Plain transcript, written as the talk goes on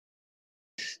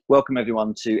welcome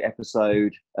everyone to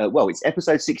episode, it's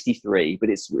episode 63, but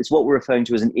it's what we're referring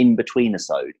to as an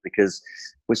in-between-isode, because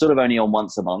we're sort of only on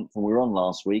once a month, and we were on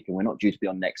last week, and we're not due to be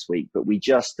on next week, but we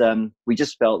just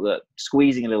felt that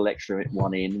squeezing a little extra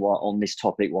one in on this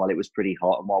topic while it was pretty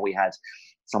hot, and while we had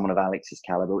someone of Alex's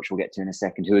caliber, which we'll get to in a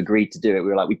second, who agreed to do it. We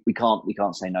were like, we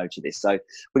can't say no to this. So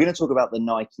we're going to talk about the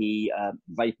Nike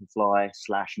Vaporfly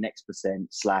 / Next%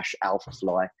 /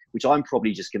 Alphafly, which I'm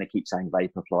probably just going to keep saying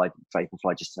Vaporfly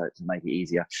just to make it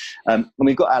easier. And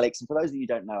we've got Alex, and for those of you who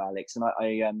don't know Alex,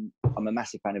 and I'm a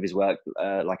massive fan of his work,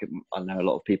 like I know a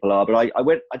lot of people are, but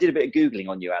I did a bit of Googling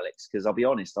on you, Alex, because I'll be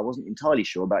honest, I wasn't entirely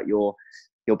sure about your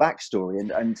backstory,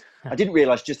 and I didn't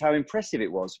realize just how impressive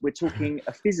it was. We're talking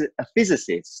a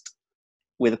physicist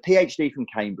with a PhD from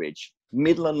Cambridge,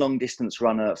 middle and long distance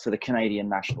runner for the Canadian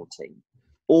national team,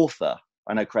 author,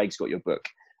 I know Craig's got your book,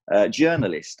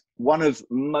 journalist, one of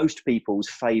most people's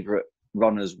favorite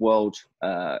runners, world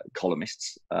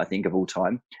columnists, I think, of all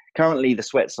time. Currently the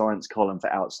Sweat Science column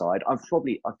for Outside. I've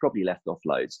probably left off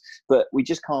loads, but we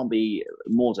just can't be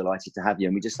more delighted to have you,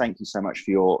 and we just thank you so much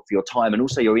for your time and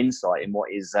also your insight in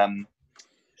what is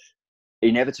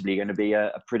inevitably going to be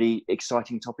a pretty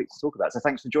exciting topic to talk about. So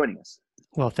thanks for joining us.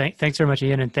 Well, thanks very much,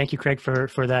 Ian, and thank you, Craig,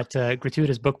 for that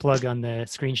gratuitous book plug on the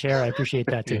screen share. I appreciate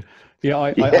that too. Yeah,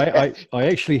 I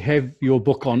actually have your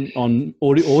book on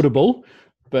Audible,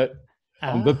 but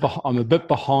I'm a bit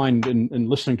behind in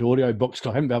listening to audio books,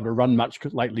 because I haven't been able to run much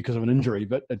lately because of an injury.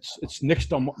 But it's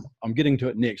next. I'm getting to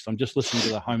it next. I'm just listening to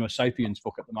the Homo Sapiens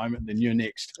book at the moment. Then you're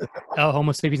next. Oh,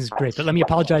 Homo Sapiens is great. But let me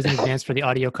apologize in advance for the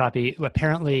audio copy.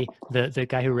 Apparently, the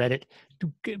guy who read it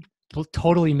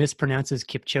totally mispronounces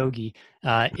Kipchoge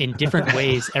in different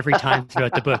ways every time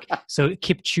throughout the book. So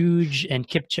Kipchoge and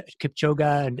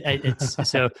Kipchoga, and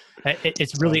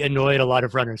it's really annoyed a lot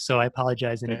of runners. So I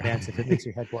apologize in advance if it makes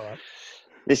your head blow up.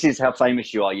 This is how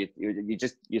famous you are.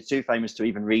 You're too famous to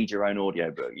even read your own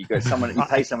audiobook. You pay someone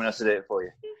else to do it for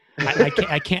you.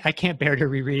 I can't bear to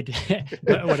reread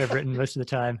what I've written most of the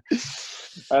time.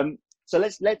 So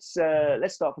let's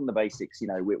start from the basics. You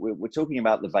know, we're talking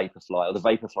about the Vaporfly, or the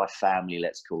Vaporfly family,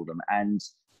 let's call them. And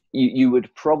you would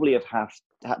probably had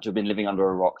to have been living under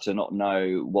a rock to not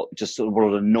know what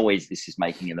a noise this is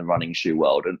making in the running shoe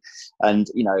world. And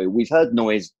you know, we've heard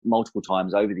noise multiple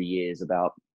times over the years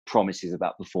about promises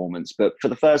about performance, but for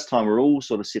the first time we're all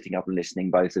sort of sitting up and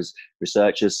listening, both as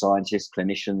researchers, scientists,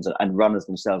 clinicians, and runners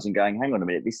themselves, and going, hang on a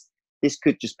minute, this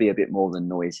could just be a bit more than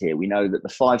noise here. We know that the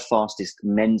 5 fastest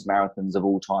men's marathons of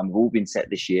all time have all been set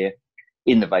this year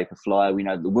in the Vaporfly. We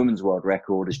know that the women's world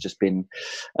record has just been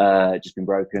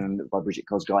broken by Bridget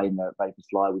Kosgei in the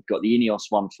Vaporfly. We've got the Ineos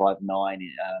 159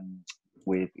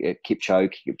 with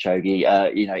Kipchoge,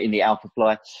 in the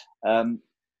Alphafly.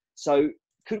 So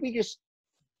could we just,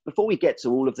 before we get to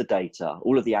all of the data,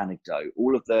 all of the anecdote,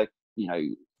 all of the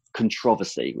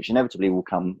controversy, which inevitably will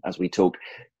come as we talk,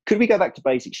 could we go back to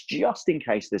basics, just in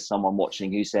case there's someone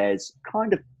watching who says,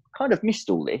 kind of missed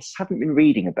all this, haven't been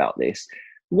reading about this?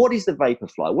 What is the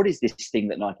Vaporfly? What is this thing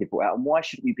that Nike brought out, and why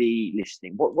should we be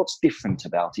listening? What's different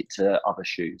about it to other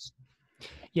shoes?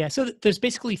 Yeah, so there's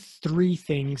basically 3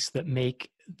 things that make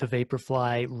the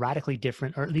Vaporfly radically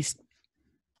different, or at least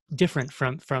different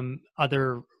from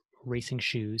other racing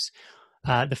shoes.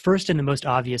 The first and the most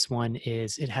obvious one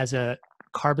is it has a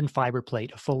carbon fiber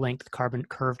plate, a full-length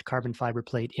curved carbon fiber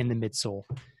plate in the midsole.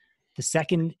 The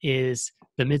second is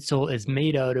the midsole is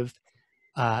made out of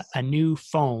a new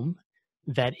foam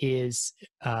that is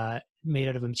made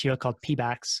out of a material called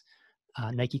Pebax.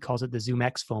 Nike calls it the Zoom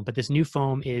X foam, but this new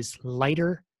foam is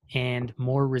lighter and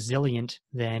more resilient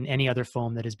than any other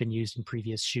foam that has been used in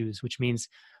previous shoes, which means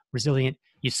resilient.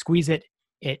 You squeeze it,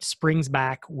 it springs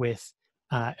back with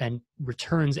and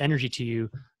returns energy to you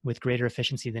with greater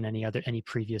efficiency than any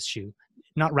previous shoe.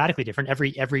 Not radically different.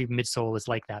 Every midsole is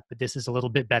like that, but this is a little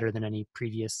bit better than any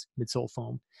previous midsole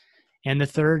foam. And the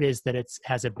third is that it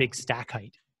has a big stack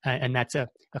height, and that's a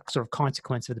sort of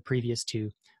consequence of the previous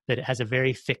two, that it has a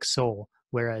very thick sole,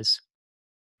 whereas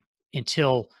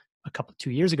until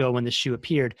 2 years ago when this shoe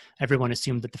appeared, everyone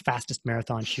assumed that the fastest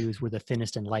marathon shoes were the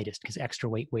thinnest and lightest because extra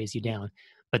weight weighs you down.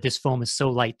 But this foam is so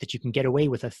light that you can get away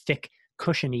with a thick,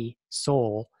 cushiony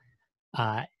sole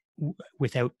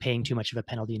without paying too much of a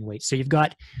penalty in weight. So you've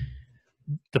got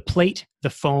the plate, the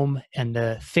foam, and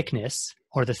the thickness,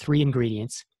 or the 3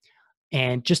 ingredients.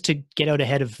 And just to get out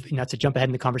ahead of, not to jump ahead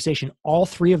in the conversation, all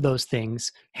 3 of those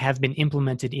things have been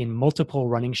implemented in multiple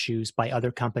running shoes by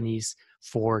other companies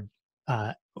for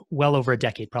well over a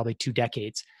decade, probably 2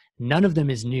 decades. None of them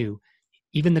is new.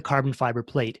 Even the carbon fiber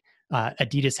plate,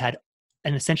 Adidas had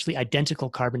an essentially identical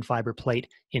carbon fiber plate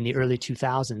in the early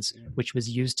 2000s, which was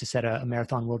used to set a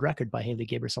marathon world record by Haile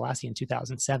Gebrselassie in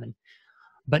 2007.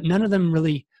 But none of them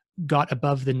really got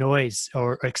above the noise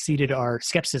or exceeded our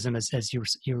skepticism, as you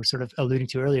were sort of alluding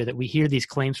to earlier, that we hear these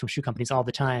claims from shoe companies all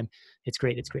the time. It's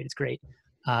great, it's great, it's great.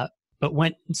 But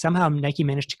when somehow Nike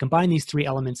managed to combine these three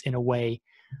elements in a way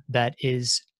that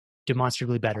is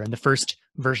demonstrably better. And the first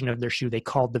version of their shoe, they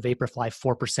called the Vaporfly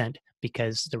 4%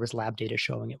 because there was lab data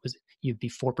showing you'd be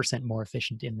 4% more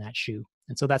efficient in that shoe.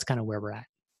 And so that's kind of where we're at.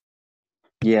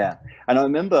 Yeah. And I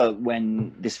remember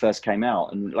when this first came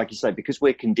out, and like you say, because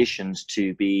we're conditioned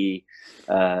to be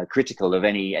critical of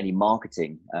any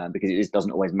marketing, because it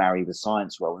doesn't always marry the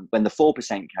science well. And when the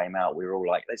 4% came out, we were all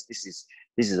like, this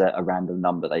is a random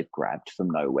number they've grabbed from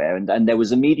nowhere. And there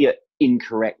was immediate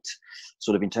incorrect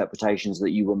sort of interpretations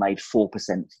that you were made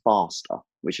 4% faster,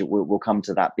 which we'll come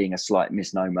to that being a slight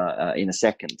misnomer in a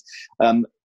second.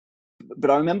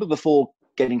 But I remember before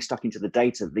getting stuck into the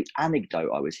data, the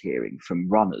anecdote I was hearing from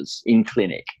runners in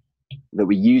clinic that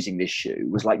were using this shoe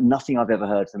was like nothing I've ever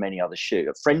heard from any other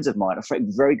shoe. Friends of mine, a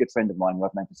very good friend of mine who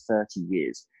I've known for 30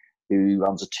 years, who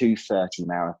runs a 2:30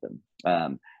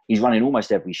 marathon. He's running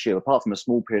almost every shoe, apart from a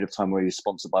small period of time where he was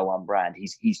sponsored by one brand.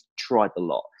 He's tried the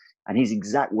lot. And his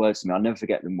exact words to me, I'll never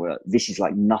forget them, were, "This is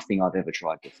like nothing I've ever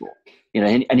tried before."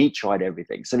 And he tried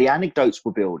everything. So the anecdotes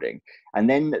were building, and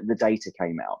then the data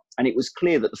came out, and it was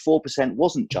clear that the 4%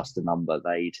 wasn't just a number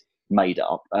they'd made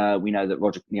up. We know that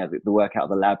the work out of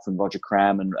the lab from Roger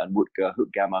Cram and Rutger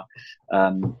Hutgammer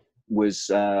was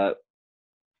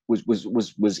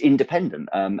independent.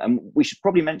 And we should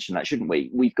probably mention that, shouldn't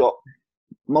we? We've got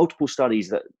multiple studies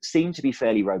that seem to be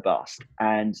fairly robust,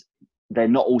 and they're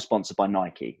not all sponsored by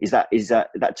Nike. Is that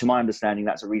to my understanding,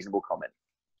 that's a reasonable comment?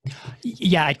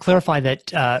 Yeah, I'd clarify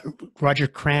that Roger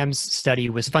Cram's study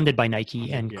was funded by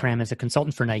Nike, and Cram is a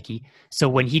consultant for Nike. So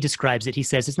when he describes it, he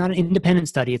says it's not an independent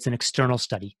study, it's an external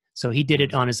study. So he did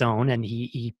it on his own, and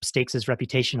he stakes his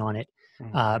reputation on it.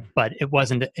 But it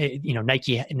wasn't,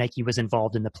 Nike was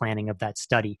involved in the planning of that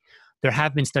study. There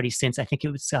have been studies since. I think it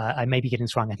was, I may be getting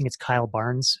this wrong. I think it's Kyle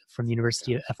Barnes from the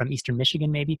University from Eastern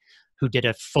Michigan, maybe, who did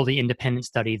a fully independent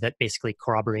study that basically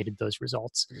corroborated those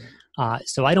results.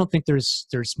 So I don't think there's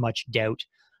much doubt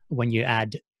when you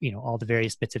add, all the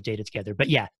various bits of data together. But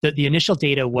yeah, the initial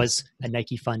data was a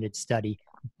Nike-funded study,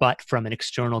 but from an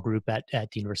external group at the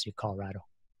University of Colorado.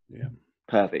 Yeah,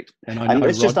 perfect. And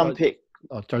let's just unpick.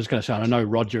 I was going to say, I know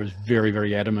Roger is very,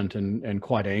 very adamant and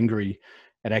quite angry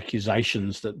at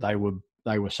accusations that they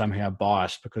were somehow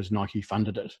biased because Nike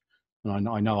funded it. And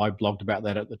I know I blogged about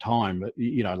that at the time, but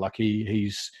like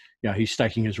he's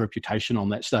staking his reputation on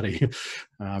that study.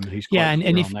 He's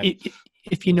quite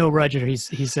if you know Roger,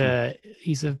 he's a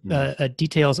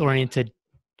details oriented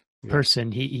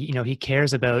person. He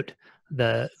cares about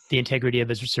the integrity of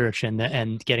his research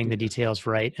and getting the details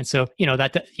right. And so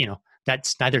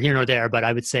that's neither here nor there, but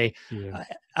I would say,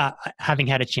 having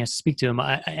had a chance to speak to him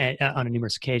on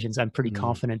numerous occasions, I'm pretty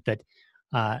confident that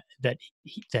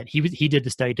he did the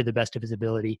study to the best of his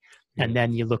ability. And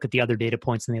then you look at the other data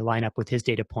points and they line up with his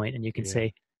data point, and you can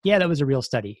say, that was a real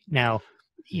study. Now,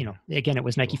 again, it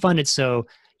was Nike funded, so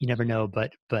you never know.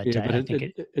 But I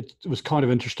think it was kind of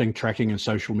interesting tracking in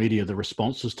social media the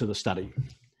responses to the study.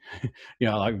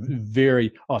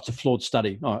 It's a flawed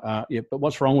study. But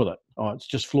what's wrong with it? It's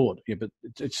just flawed. But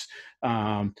it's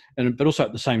but also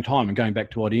at the same time, and going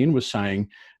back to what Ian was saying,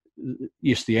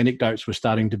 yes, the anecdotes were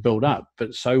starting to build up,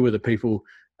 but so were the people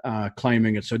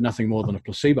claiming it's nothing more than a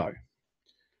placebo.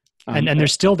 And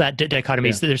there's still that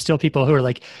dichotomy. So there's still people who are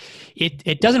like,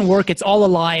 it doesn't work. It's all a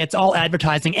lie. It's all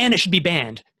advertising, and it should be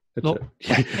banned. Well,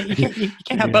 you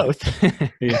can't have both.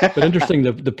 But interesting,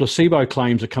 the placebo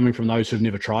claims are coming from those who've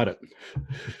never tried it.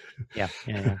 Yeah.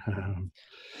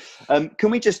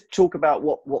 Can we just talk about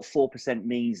what 4%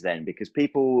 means then? Because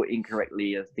people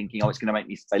incorrectly are thinking, it's going to make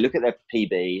me. They look at their PB,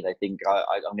 they think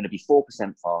I'm going to be 4%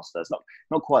 faster. It's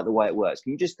not quite the way it works.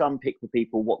 Can you just unpick for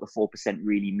people what the 4%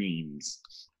 really means?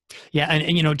 Yeah,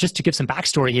 and just to give some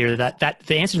backstory here, that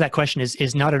the answer to that question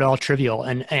is not at all trivial,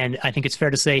 and I think it's fair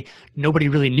to say nobody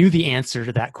really knew the answer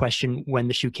to that question when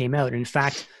the shoe came out. In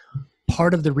fact,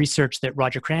 part of the research that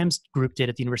Roger Cram's group did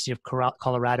at the University of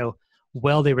Colorado,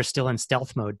 while they were still in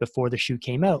stealth mode before the shoe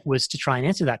came out, was to try and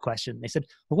answer that question. They said,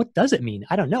 well, what does it mean?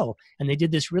 I don't know. And they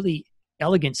did this really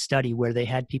elegant study where they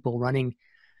had people running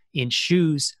in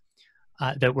shoes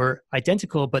that were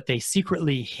identical, but they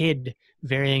secretly hid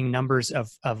varying numbers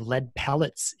of lead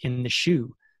pellets in the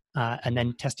shoe, and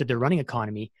then tested their running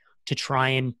economy to try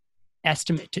and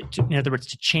estimate, in other words,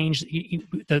 to change.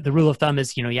 The rule of thumb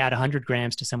is, you add 100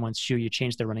 grams to someone's shoe, you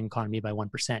change their running economy by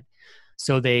 1%.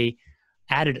 So they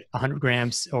added 100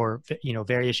 grams or,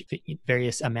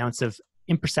 various amounts of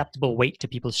imperceptible weight to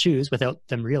people's shoes without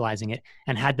them realizing it,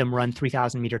 and had them run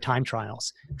 3,000 meter time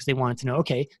trials because they wanted to know,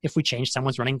 okay, if we change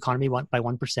someone's running economy by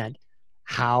 1%,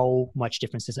 how much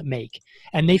difference does it make?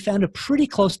 And they found a pretty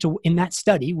close to, in that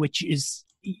study, which is,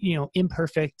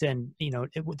 imperfect, and,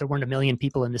 there weren't a million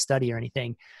people in the study or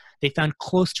anything, they found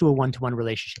close to a 1-to-1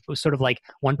 relationship. It was sort of like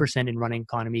 1% in running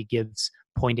economy gives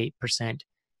 0.8%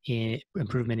 in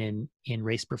improvement in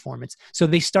race performance. So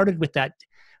they started with that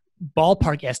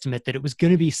ballpark estimate that it was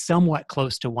going to be somewhat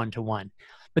close to 1-to-1.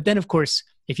 But then, of course,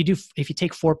 if you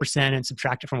take 4% and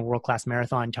subtract it from a world-class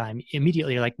marathon time,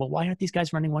 immediately you're like, well, why aren't these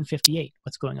guys running 1:58?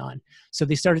 What's going on? So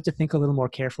they started to think a little more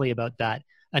carefully about that.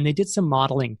 And they did some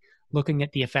modeling looking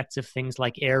at the effects of things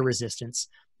like air resistance,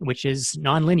 which is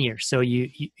nonlinear. So you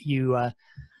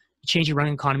change your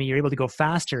running economy, you're able to go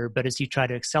faster, but as you try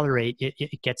to accelerate,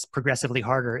 it gets progressively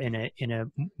harder in a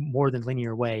more than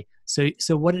linear way. So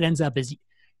what it ends up is,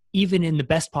 even in the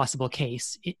best possible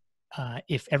case,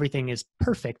 if everything is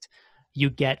perfect, you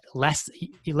get less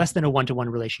than a 1-to-1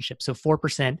 relationship. So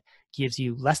 4% gives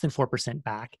you less than 4%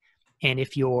 back. And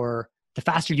the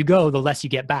faster you go, the less you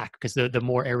get back, because the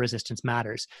more air resistance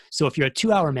matters. So if you're a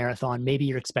 2-hour marathon, maybe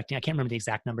you're expecting, I can't remember the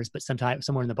exact numbers, but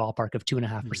somewhere in the ballpark of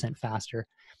 2.5% faster.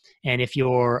 And if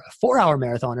you're a 4-hour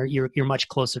marathoner, you're much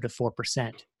closer to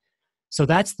 4%. So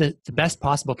that's the best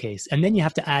possible case. And then you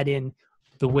have to add in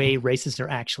the way races are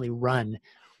actually run,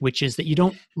 which is that you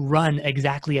don't run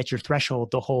exactly at your threshold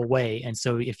the whole way. And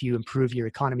so if you improve your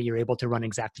economy, you're able to run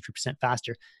exactly 3%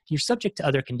 faster. You're subject to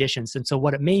other conditions. And so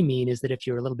what it may mean is that if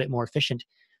you're a little bit more efficient,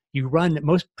 you run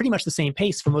pretty much the same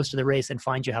pace for most of the race and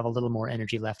find you have a little more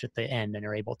energy left at the end and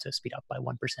are able to speed up by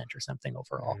 1% or something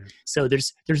overall. So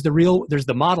there's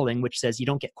the modeling, which says you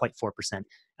don't get quite 4%.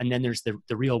 And then there's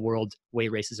the real world way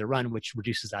races are run, which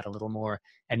reduces that a little more.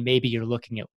 And maybe you're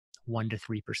looking at 1 to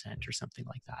 3% or something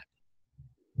like that.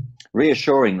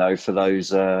 Reassuring though for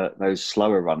those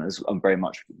slower runners. I'm very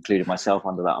much included myself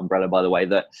under that umbrella, by the way.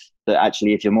 That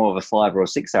actually, if you're more of a 5 or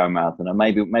 6 hour marathoner,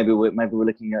 maybe we're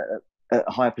looking at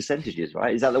higher percentages,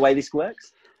 right? Is that the way this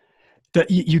works?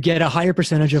 You get a higher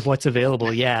percentage of what's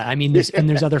available. Yeah, I mean,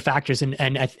 there's other factors,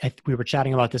 and we were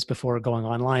chatting about this before going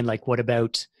online. Like, what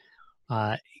about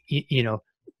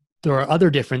there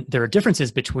are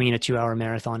differences between a 2-hour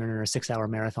marathoner and a 6-hour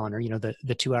marathoner.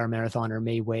 The 2-hour marathoner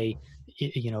may weigh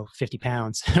 50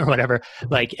 pounds or whatever.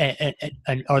 Like,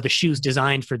 and are the shoes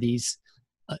designed for these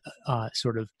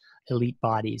sort of elite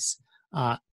bodies?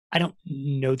 I don't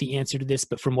know the answer to this,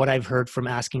 but from what I've heard from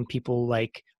asking people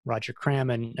like Roger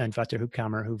Cram and Wouter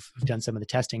Hoekkamer, who've done some of the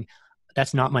testing,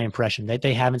 that's not my impression.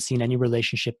 They haven't seen any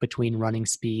relationship between running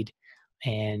speed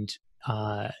and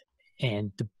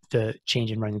the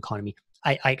change in running economy.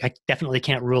 I definitely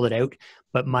can't rule it out,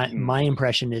 but my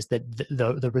impression is that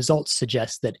the results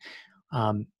suggest that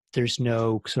there's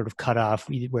no sort of cutoff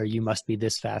where you must be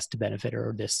this fast to benefit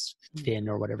or this thin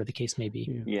or whatever the case may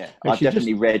be. Yeah, I've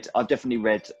definitely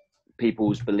read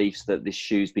people's beliefs that this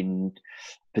shoe's been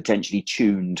potentially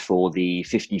tuned for the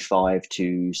 55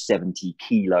 to 70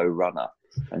 kilo runner,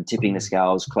 and tipping the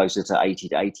scales closer to 80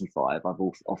 to 85. I've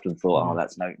often thought,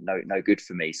 that's no good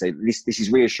for me. So this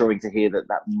is reassuring to hear that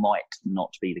might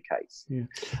not be the case.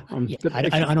 I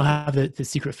don't have the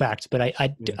secret facts, but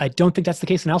I don't think that's the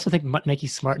case. And I also think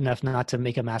Nike's smart enough not to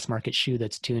make a mass market shoe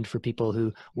that's tuned for people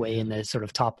who weigh in the sort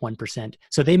of top 1%.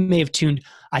 So they may have tuned,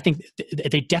 I think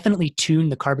they definitely tune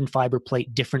the carbon fiber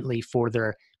plate differently for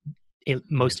their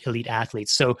most elite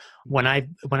athletes. So when I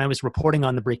was reporting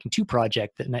on the Breaking 2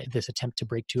 project, this attempt to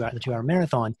break the 2-hour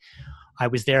marathon, I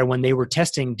was there when they were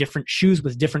testing different shoes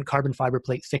with different carbon fiber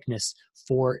plate thickness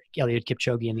for Eliud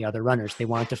Kipchoge and the other runners. They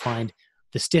wanted to find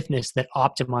the stiffness that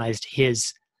optimized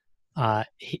his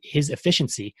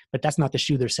efficiency, but that's not the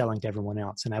shoe they're selling to everyone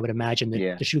else. And I would imagine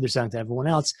that the shoe they're selling to everyone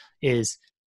else is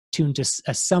tuned to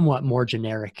a somewhat more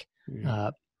generic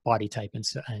body type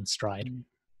and stride.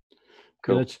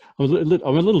 Cool. I'm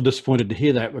a little disappointed to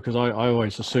hear that, because I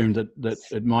always assumed that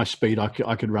at my speed I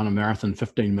could run a marathon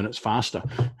 15 minutes faster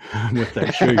with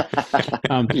that shoe.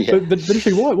 But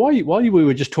actually, while we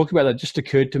were just talking about that, it just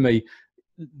occurred to me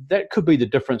that could be the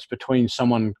difference between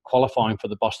someone qualifying for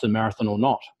the Boston Marathon or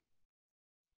not.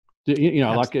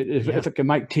 Like if it can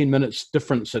make 10 minutes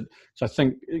difference, so I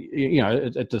think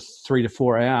at the 3 to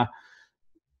 4 hour.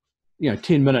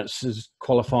 10 minutes is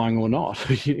qualifying or not.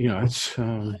 It's.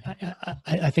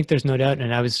 I think there's no doubt.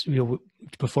 And I was,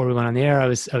 before we went on the air, I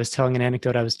was telling an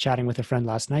anecdote. I was chatting with a friend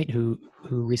last night who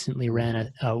recently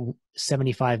ran a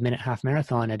 75-minute half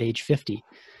marathon at age 50,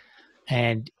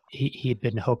 and he had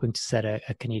been hoping to set a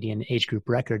Canadian age group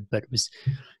record, but was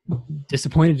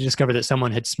disappointed to discover that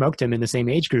someone had smoked him in the same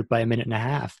age group by a minute and a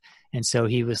half. And so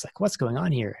he was like, what's going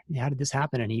on here? How did this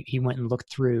happen? And he went and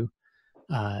looked through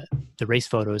the race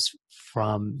photos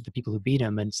from the people who beat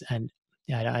him. And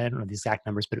I don't know the exact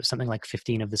numbers, but it was something like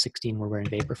 15 of the 16 were wearing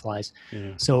Vaporflies.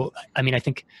 Yeah. So, I mean, I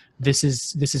think this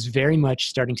is very much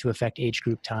starting to affect age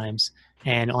group times.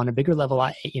 And on a bigger level,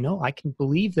 I can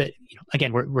believe that,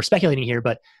 again, we're speculating here,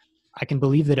 but I can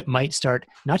believe that it might start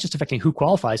not just affecting who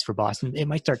qualifies for Boston, it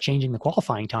might start changing the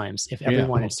qualifying times if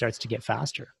everyone starts to get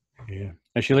faster. Yeah.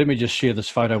 Actually, let me just share this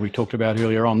photo we talked about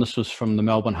earlier on. This was from the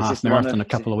Melbourne Half Marathon a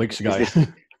couple of weeks ago.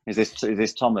 Is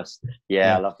this Thomas?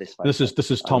 Yeah, I love this photo. This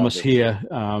is Thomas here,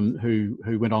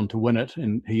 who went on to win it,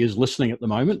 and he is listening at the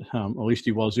moment. Or at least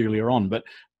he was earlier on. But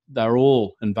they're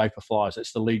all in Vaporflies.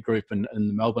 It's the lead group in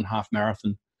the Melbourne Half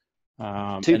Marathon. Two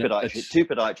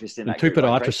podiatrists in that group. Two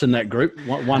podiatrists podiatrists in that group.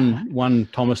 One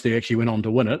Thomas there actually went on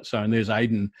to win it. So, and there's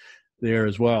Aiden there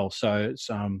as well. So it's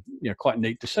quite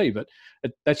neat to see. But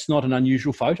that's not an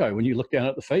unusual photo when you look down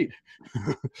at the feet.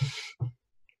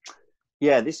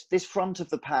 Yeah, this front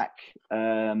of the pack,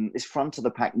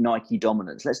 Nike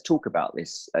dominance. Let's talk about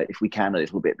this if we can a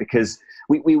little bit, because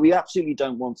we absolutely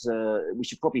don't want to. We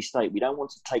should probably state we don't want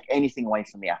to take anything away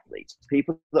from the athletes.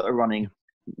 People that are running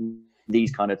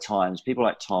these kind of times, people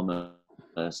like Thomas,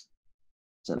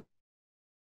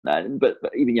 but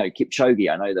even Kipchoge.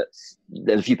 I know that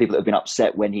there's a few people that have been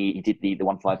upset when he did the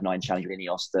 159 challenge with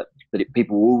Ineos that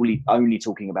people were only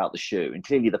talking about the shoe, and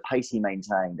clearly the pace he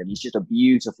maintained, and he's just a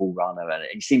beautiful runner, and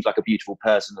he seems like a beautiful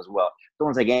person as well. Don't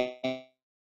want to take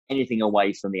anything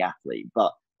away from the athlete,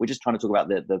 but we're just trying to talk about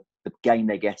the gain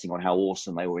they're getting on how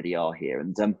awesome they already are here.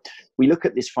 And we look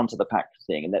at this front of the pack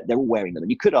thing, and they're all wearing them,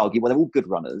 and you could argue, well, they're all good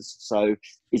runners. So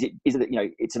is it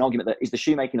it's an argument that is the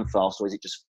shoe making them fast, or is it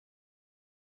just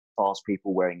fast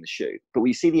people wearing the shoe? But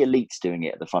we see the elites doing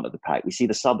it at the front of the pack. We see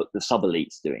the sub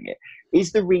elites doing it.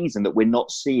 Is the reason that we're not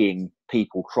seeing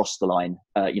people cross the line,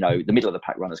 the middle of the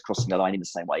pack runners crossing the line in the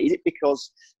same way? Is it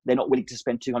because they're not willing to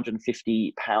spend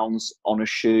 £250 on a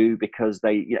shoe because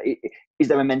is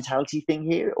there a mentality thing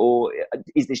here, or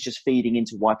is this just feeding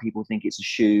into why people think it's a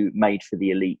shoe made for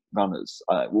the elite runners?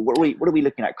 What are we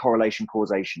looking at, correlation,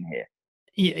 causation here?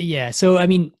 Yeah. So, I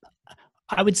mean,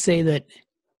 I would say that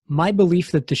my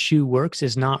belief that the shoe works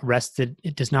is not rested.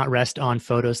 It does not rest on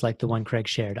photos like the one Craig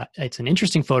shared. It's an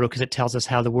interesting photo because it tells us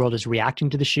how the world is reacting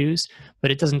to the shoes,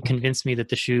 but it doesn't convince me that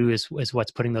the shoe is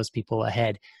what's putting those people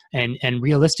ahead. And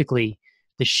realistically,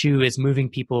 the shoe is moving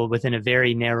people within a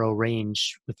very narrow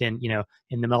range within,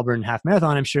 in the Melbourne Half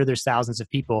Marathon, I'm sure there's thousands of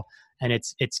people, and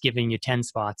it's giving you 10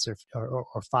 spots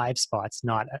or 5 spots,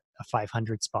 not a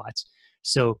 500 spots.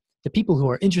 So the people who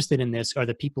are interested in this are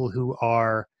the people who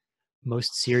are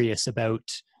most serious about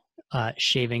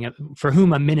for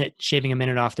whom shaving a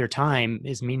minute off their time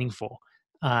is meaningful,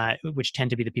 which tend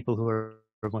to be the people who are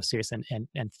most serious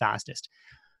and fastest.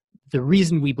 The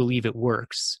reason we believe it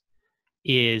works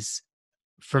is,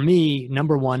 for me,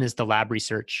 number one is the lab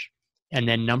research, and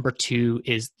then number two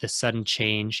is the sudden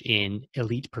change in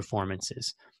elite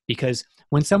performances. Because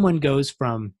when someone goes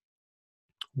from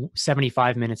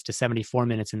 75 minutes to 74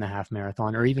 minutes in the half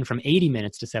marathon, or even from 80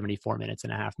 minutes to 74 minutes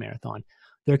in a half marathon,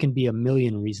 there can be a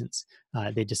million reasons.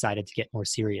 They decided to get more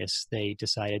serious. They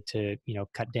decided to,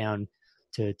 cut down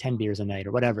to 10 beers a night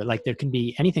or whatever. Like, there can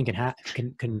be anything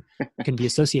can be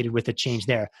associated with a change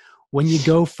there. When you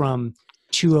go from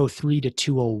 203 to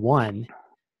 201,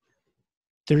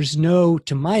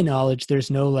 to my knowledge, there's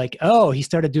no like, oh, he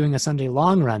started doing a Sunday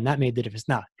long run, that made the difference.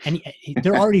 No, and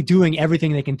they're already doing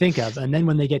everything they can think of. And then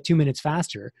when they get 2 minutes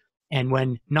faster, and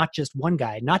when not just one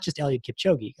guy, not just Eliud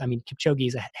Kipchoge, I mean, Kipchoge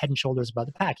is head and shoulders above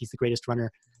the pack. He's the greatest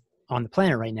runner on the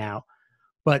planet right now.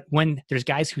 But when there's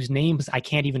guys whose names I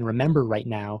can't even remember right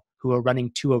now who are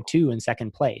running 202 in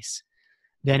second place,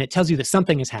 then it tells you that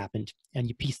something has happened, and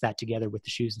you piece that together with the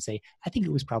shoes and say, I think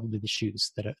it was probably the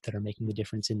shoes that are making the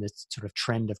difference in this sort of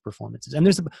trend of performances. And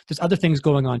there's other things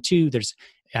going on too. There's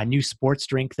a new sports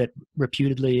drink that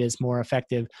reputedly is more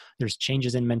effective. There's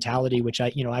changes in mentality, which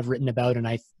I've written about and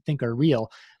I think are real.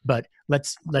 But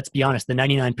let's be honest, the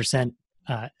 99%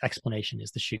 explanation is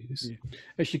the shoes. Yeah.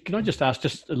 Actually, can I just ask,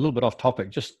 just a little bit off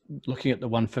topic, just looking at the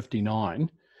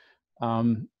 159,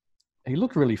 he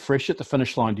looked really fresh at the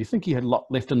finish line. Do you think he had a lot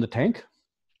left in the tank?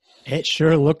 It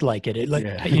sure looked like it.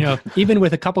 Even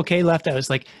with a couple K left, I was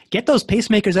like, get those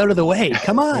pacemakers out of the way.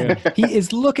 Come on. Yeah. He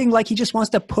is looking like he just wants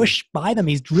to push by them.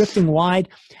 He's drifting wide.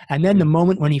 And then the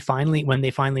moment when they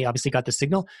finally obviously got the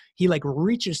signal, he like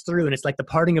reaches through and it's like the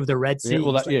parting of the Red Sea.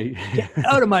 Get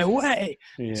out of my way.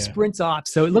 Yeah. Sprints off.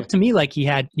 So it looked to me like he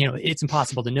had, it's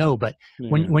impossible to know, but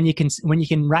when you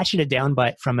can ratchet it down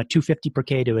from a 250 per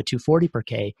K to a 240 per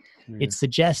K, it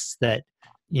suggests that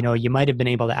you might have been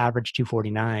able to average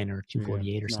 249 or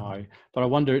 248 or something. No, but I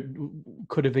wonder,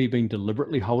 could have he been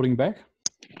deliberately holding back?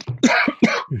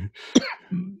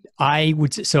 I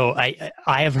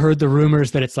have heard the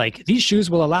rumors that it's like these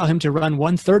shoes will allow him to run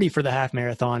 130 for the half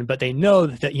marathon, but they know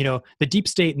that the deep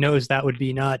state knows that would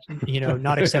be not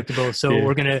acceptable. So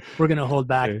we're gonna hold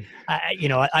back.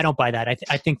 I don't buy that.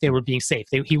 I think they were being safe.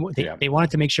 They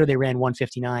wanted to make sure they ran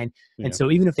 159, and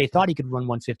so even if they thought he could run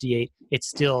 158, it's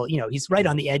still he's right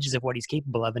on the edges of what he's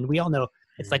capable of. And we all know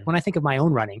it's like when I think of my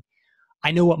own running,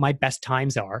 I know what my best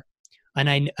times are.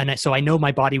 So I know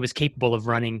my body was capable of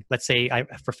running. Let's say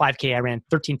for 5K, I ran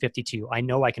 13:52. I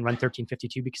know I can run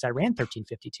 13:52 because I ran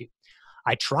 13:52.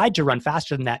 I tried to run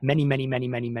faster than that many, many, many,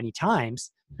 many, many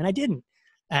times, and I didn't.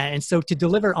 And so to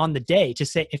deliver on the day, to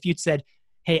say, if you'd said,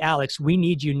 hey, Alex, we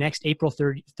need you next April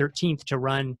 13th to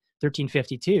run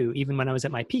 13:52, even when I was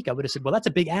at my peak, I would have said, well, that's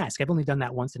a big ask. I've only done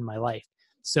that once in my life.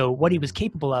 So what he was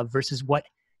capable of versus what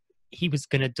he was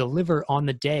going to deliver on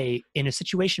the day in a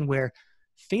situation where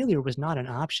failure was not an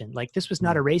option. Like this was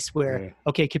not a race where,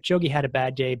 okay, Kipchoge had a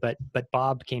bad day, but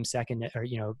Bob came second or,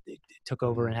 took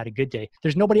over and had a good day.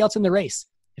 There's nobody else in the race.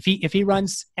 If he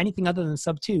runs anything other than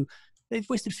sub 2, they've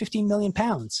wasted 15 million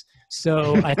pounds.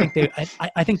 So I think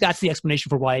I think that's the explanation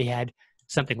for why he had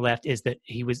something left, is that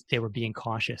they were being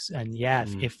cautious. And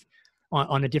if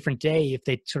on a different day, if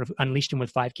they sort of unleashed him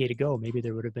with 5K to go, maybe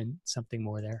there would have been something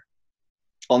more there.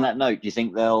 On that note, do you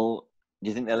think they'll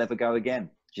ever go again?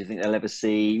 Do you think they'll ever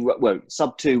see? Well,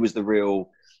 sub 2 was the real,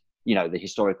 the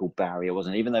historical barrier,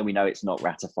 wasn't it? Even though we know it's not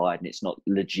ratified and it's not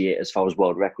legit as far as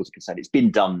world records are concerned, it's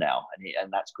been done now,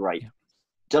 and that's great. Yeah.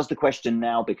 Does the question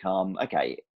now become,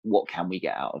 okay, what can we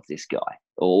get out of this guy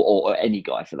or any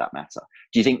guy for that matter?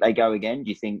 Do you think they go again?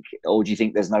 Do you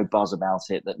think there's no buzz about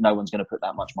it, that no one's going to put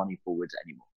that much money forward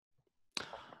anymore?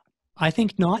 I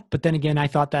think not. But then again, I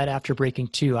thought that after breaking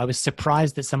 2, I was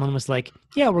surprised that someone was like,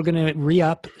 yeah, we're going to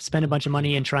re-up, spend a bunch of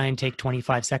money and try and take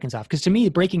 25 seconds off. Because to me,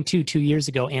 breaking 2 years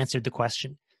ago answered the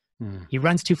question. He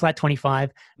runs 2 flat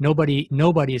 25. Nobody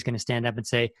is going to stand up and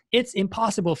say, it's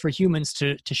impossible for humans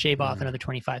to shave off another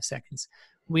 25 seconds.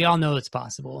 We all know it's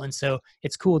possible. And so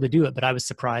it's cool to do it. But I was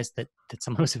surprised that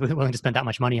someone was willing to spend that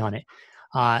much money on it.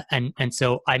 And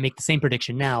so I make the same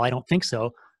prediction now. I don't think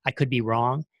so. I could be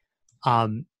wrong.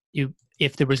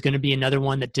 If there was going to be another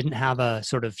one that didn't have a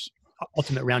sort of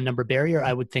ultimate round number barrier,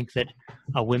 I would think that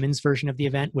a women's version of the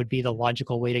event would be the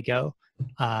logical way to go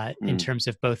in terms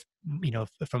of both,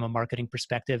 from a marketing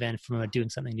perspective and from a doing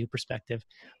something new perspective.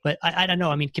 But I don't know.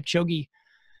 I mean, Kipchoge,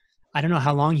 I don't know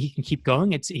how long he can keep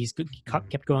going. He's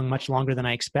kept going much longer than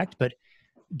I expect, but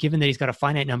given that he's got a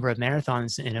finite number of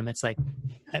marathons in him, it's like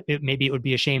maybe it would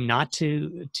be a shame not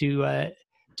to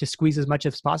squeeze as much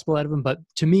as possible out of him. But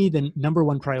to me, the number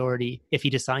one priority, if he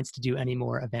decides to do any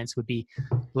more events, would be,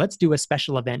 let's do a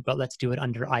special event, but let's do it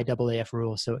under IAAF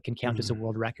rules so it can count as a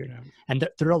world record. And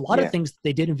there are a lot of things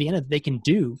they did in Vienna that they can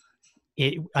do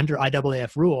under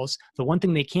IAAF rules. The one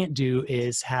thing they can't do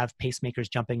is have pacemakers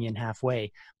jumping in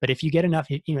halfway. But if you get enough,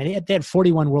 they had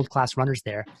 41 world-class runners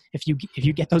there. If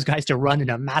you get those guys to run in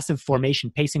a massive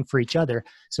formation, pacing for each other,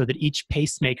 so that each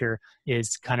pacemaker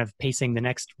is kind of pacing the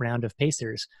next round of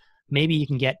pacers, maybe you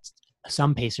can get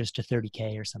some pacers to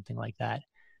 30K or something like that,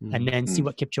 and then see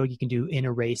what Kipchoge can do in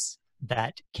a race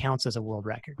that counts as a world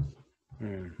record.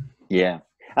 Yeah.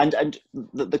 And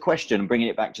the question, bringing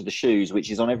it back to the shoes,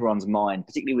 which is on everyone's mind,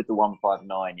 particularly with the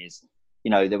 159, is,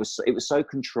 it was so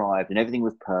contrived and everything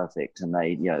was perfect, and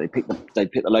they picked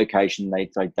the location, they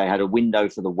had a window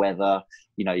for the weather,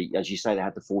 as you say, they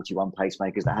had the 41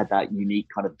 pacemakers that had that unique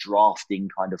kind of drafting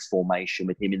kind of formation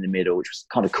with him in the middle, which was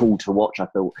kind of cool to watch, I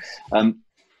thought.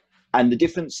 And the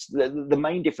difference, the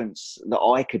main difference that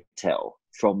I could tell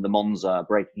from the Monza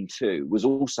breaking 2 was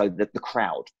also that the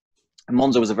crowd.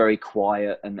 Monza was a very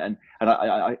quiet, and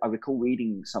I recall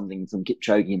reading something from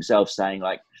Kipchoge himself saying,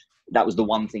 like, that was the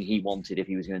one thing he wanted if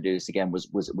he was going to do this again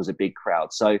was a big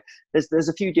crowd. So there's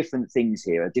a few different things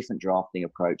here, a different drafting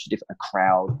approach, a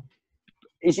crowd.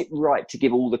 Is it right to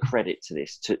give all the credit to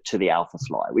this to the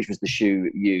Alphafly, which was the shoe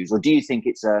used, or do you think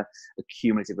it's a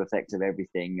cumulative effect of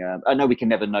everything? I know we can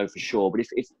never know for sure, but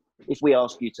if we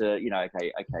ask you to,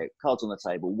 okay, cards on the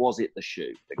table, was it the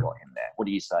shoe that got him there? What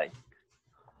do you say?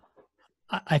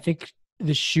 I think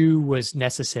the shoe was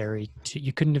necessary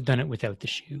you couldn't have done it without the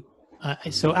shoe.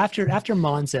 So after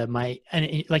Monza,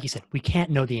 like you said, we can't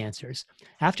know the answers.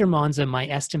 After Monza, my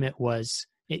estimate was,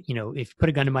 if you put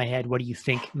a gun to my head, what do you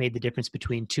think made the difference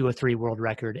between 2:03 world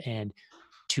record and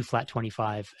 2 flat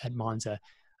 25 at Monza?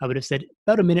 I would have said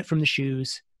about a minute from the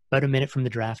shoes, about a minute from the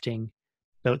drafting,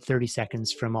 about 30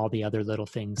 seconds from all the other little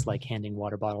things like handing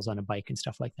water bottles on a bike and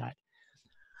stuff like that.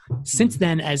 Since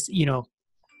then, as you know,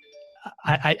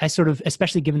 I sort of,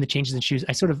 especially given the changes in shoes,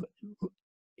 I sort of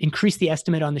increased the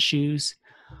estimate on the shoes.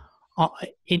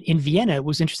 In Vienna, it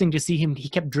was interesting to see him. He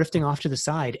kept drifting off to the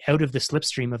side out of the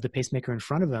slipstream of the pacemaker in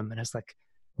front of him. And I was like,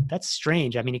 that's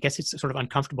strange. I mean, I guess it's sort of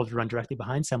uncomfortable to run directly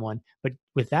behind someone. But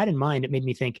with that in mind, it made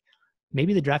me think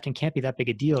maybe the drafting can't be that big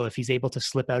a deal if he's able to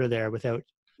slip out of there without,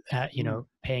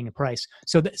 paying a price.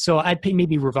 So I'd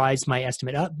maybe revise my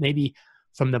estimate up. Maybe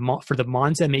for the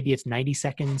Monza, maybe it's 90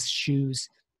 seconds shoes,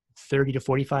 30 to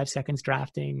 45 seconds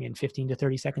drafting, and 15 to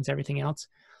 30 seconds everything else.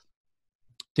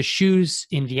 The shoes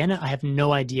in Vienna, I have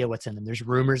no idea what's in them. There's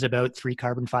rumors about 3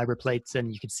 carbon fiber plates,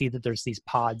 and you can see that there's these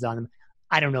pods on them.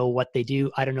 I don't know what they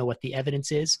do. I don't know what the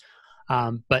evidence is.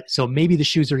 But so maybe the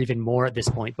shoes are even more at this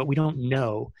point, but we don't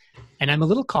know. And I'm a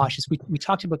little cautious. We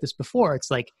talked about this before.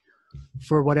 It's like,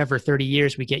 for whatever 30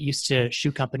 years, we get used to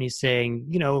shoe companies saying,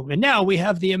 and now we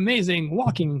have the amazing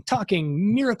walking,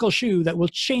 talking miracle shoe that will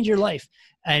change your life.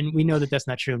 And we know that that's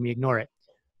not true and we ignore it.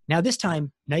 Now this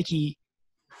time, Nike,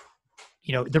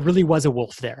 there really was a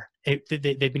wolf there.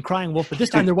 They've been crying wolf, but this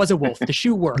time there was a wolf. The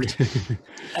shoe worked.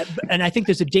 And I think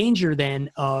there's a danger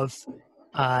then of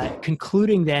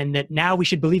concluding then that now we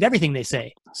should believe everything they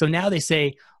say. So now they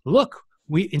say, look,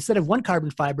 we, instead of 1 carbon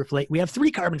fiber plate, we have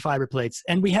 3 carbon fiber plates,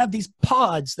 and we have these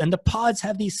pods, and the pods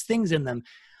have these things in them.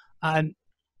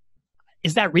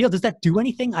 Is that real? Does that do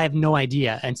anything? I have no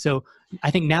idea. And so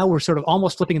I think now we're sort of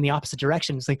almost flipping in the opposite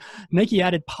direction. It's like Nike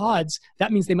added pods.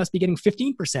 That means they must be getting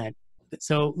 15%.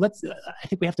 So I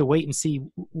think we have to wait and see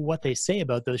what they say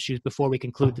about those shoes before we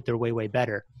conclude that they're way, way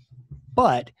better.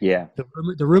 But yeah,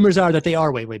 the rumors are that they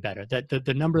are way, way better. That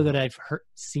the number that I've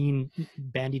seen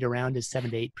bandied around is 7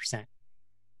 to 8%.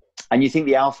 And you think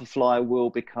the Alphafly will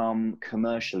become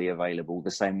commercially available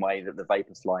the same way that the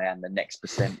Vaporfly and the Next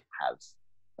Percent have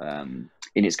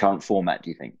in its current format, do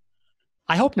you think?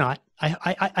 I hope not.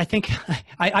 I think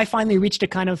I finally reached a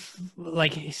kind of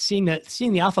like seeing the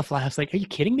Alphafly. I was like, are you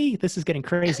kidding me? This is getting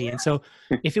crazy. And so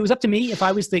if it was up to me, if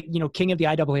I was the king of the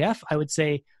IAAF, I would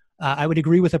say I would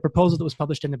agree with a proposal that was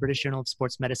published in the British Journal of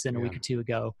Sports Medicine a week or two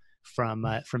ago from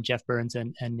Jeff Burns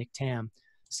and Nick Tam,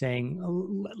 saying,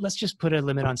 let's just put a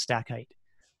limit on stack height.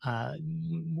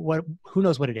 Who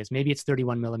knows what it is? Maybe it's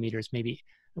 31 millimeters,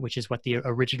 which is what the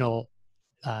original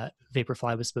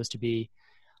Vaporfly was supposed to be.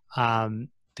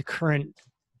 The current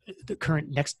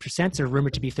Next Percents are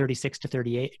rumored to be 36 to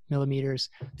 38 millimeters.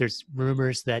 There's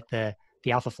rumors that the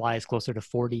Alphafly is closer to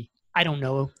 40. I don't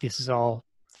know. This is all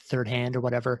third hand or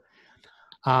whatever.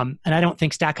 And I don't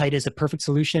think stack height is a perfect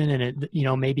solution. And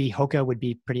maybe Hoka would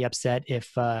be pretty upset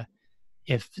if there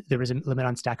was a limit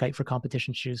on stack height for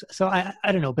competition shoes. So I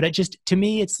don't know, but to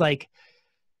me, it's like,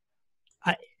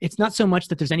 it's not so much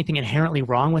that there's anything inherently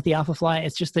wrong with the Alphafly.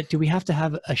 It's just that, do we have to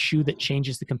have a shoe that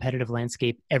changes the competitive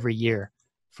landscape every year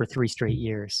for 3 straight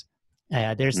years?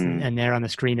 And there on the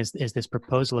screen is this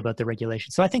proposal about the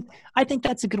regulation. So I think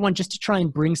that's a good one, just to try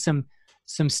and bring some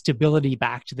stability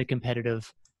back to the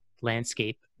competitive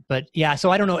landscape. But yeah,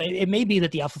 so I don't know. It may be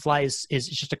that the Alphafly is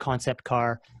just a concept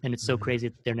car, and it's so crazy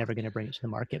that they're never going to bring it to the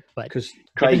market. But because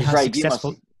Craig,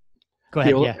 go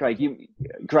ahead. Yeah,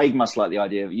 Craig must like the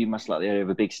idea. You must like the idea of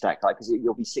a big stack height, because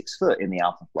you'll be 6 foot in the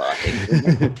Alphafly, I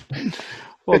think.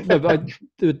 Well, no,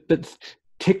 but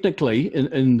technically,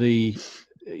 in the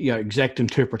exact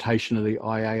interpretation of the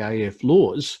IAAF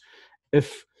laws,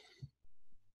 if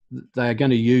they are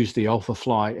going to use the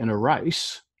Alphafly in a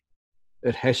race,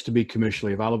 it has to be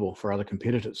commercially available for other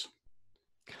competitors.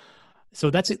 So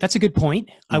that's a good point.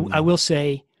 I will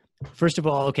say, first of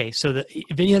all, okay, so the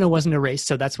Vienna wasn't a race,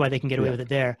 so that's why they can get away with it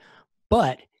there.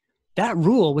 But that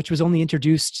rule, which was only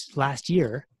introduced last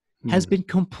year, has been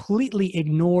completely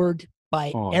ignored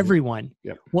by everyone.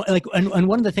 Yeah. Well, and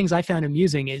one of the things I found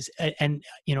amusing is, I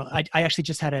actually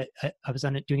just had I was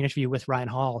doing an interview with Ryan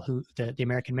Hall, who the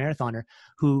American marathoner,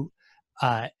 who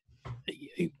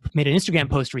made an Instagram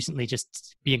post recently,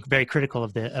 just being very critical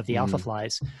of the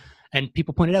Alphaflies. And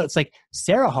people pointed out, it's like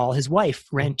Sarah Hall, his wife,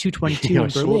 ran 2:22 in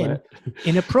Berlin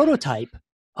in a prototype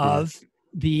of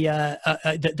the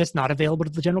that's not available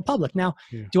to the general public. Now,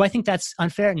 do I think that's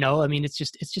unfair? No, I mean, it's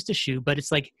just a shoe, but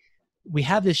it's like, we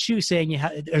have this shoe saying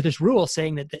or this rule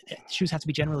saying that the shoes have to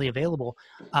be generally available.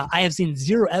 I have seen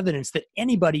zero evidence that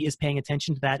anybody is paying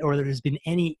attention to that, or there has been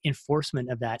any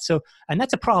enforcement of that. So, and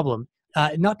that's a problem.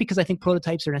 Not because I think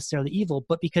prototypes are necessarily evil,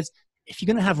 but because if you're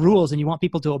going to have rules and you want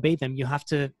people to obey them, you have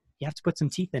to put some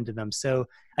teeth into them. So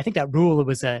I think that rule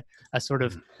was a sort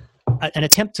of an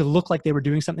attempt to look like they were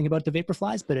doing something about the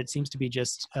Vaporflies, but it seems to be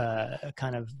just a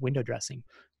kind of window dressing.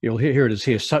 You'll here it is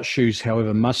here. Such shoes,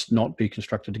 however, must not be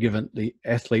constructed to give the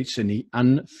athletes any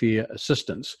unfair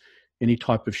assistance. Any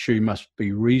type of shoe must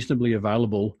be reasonably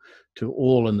available to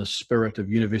all in the spirit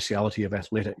of universality of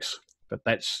athletics. But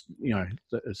that's,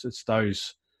 it's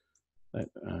those that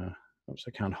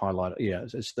I can't highlight it. Yeah,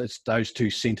 it's those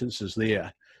two sentences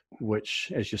there,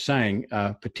 which, as you're saying,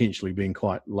 are potentially being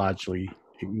quite largely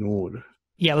ignored.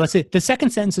 Yeah, well, that's it. The second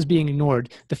sentence is being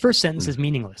ignored. The first sentence is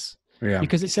meaningless. Yeah.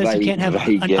 Because it says you can't have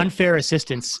unfair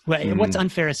assistance. What's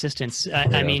unfair assistance?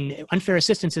 I mean, unfair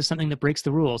assistance is something that breaks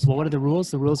the rules. Well, what are the rules?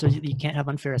 The rules are that you can't have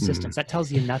unfair assistance. That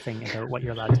tells you nothing about what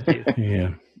you're allowed to do.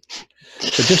 Yeah.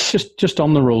 So just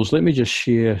on the rules, let me just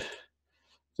share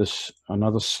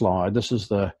another slide. This is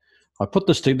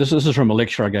this is from a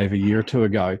lecture I gave a year or two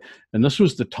ago, and this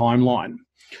was the timeline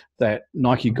that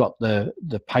Nike got the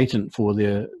patent for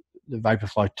the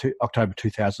Vaporfly October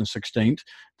 2016.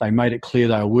 They made it clear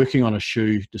they were working on a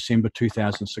shoe December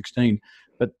 2016,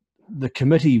 but the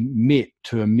committee met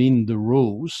to amend the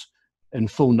rules in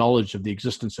full knowledge of the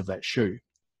existence of that shoe,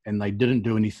 and they didn't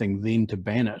do anything then to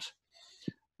ban it.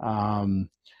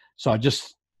 So I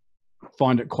just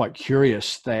find it quite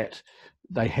curious that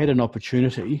they had an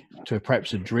opportunity to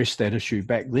perhaps address that issue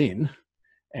back then,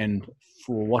 and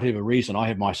for whatever reason, I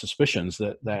have my suspicions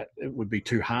that it would be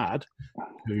too hard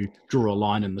to draw a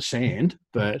line in the sand.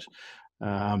 But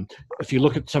if you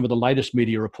look at some of the latest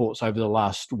media reports over the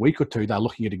last week or two, they're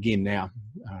looking at it again now.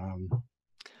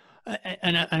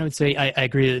 And I would say I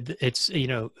agree that it's,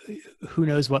 who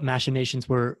knows what machinations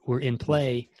were in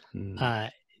play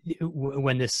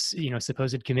when this,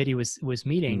 supposed committee was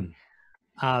meeting.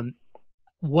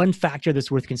 One factor that's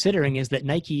worth considering is that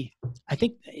Nike, I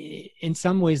think in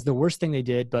some ways the worst thing they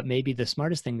did, but maybe the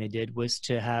smartest thing they did, was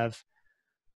to have,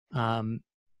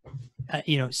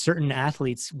 certain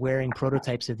athletes wearing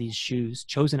prototypes of these shoes,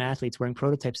 chosen athletes wearing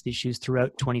prototypes of these shoes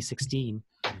throughout 2016.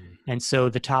 And so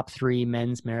the top 3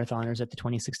 men's marathoners at the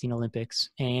 2016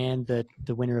 Olympics and the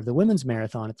winner of the women's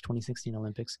marathon at the 2016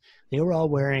 Olympics, they were all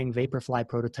wearing Vaporfly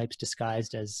prototypes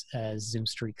disguised as Zoom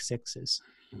Streak 6s.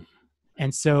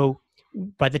 And so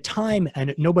by the time,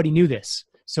 and nobody knew this,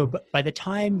 so by the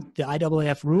time the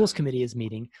IAAF Rules Committee is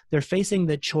meeting, they're facing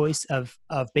the choice of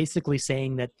basically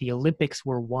saying that the Olympics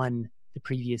were won the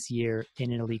previous year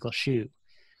in an illegal shoe.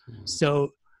 So,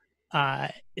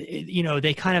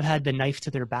 they kind of had the knife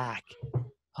to their back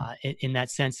in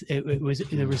that sense. There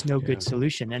was no good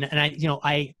solution. And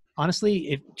I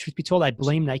honestly, truth be told, I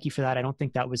blame Nike for that. I don't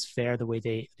think that was fair the way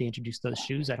they introduced those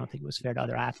shoes. I don't think it was fair to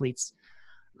other athletes.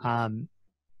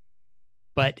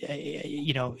 But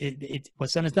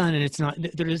what's done is done, and it's not.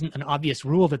 There isn't an obvious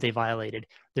rule that they violated.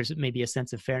 There's maybe a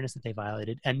sense of fairness that they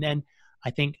violated, and then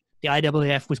I think the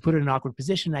IAAF was put in an awkward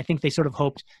position. I think they sort of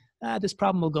hoped this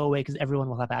problem will go away because everyone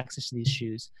will have access to these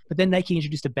shoes. But then Nike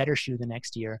introduced a better shoe the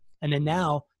next year, and then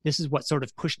now this is what sort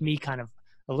of pushed me kind of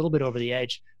a little bit over the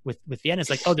edge with the end. It's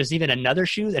like, oh, there's even another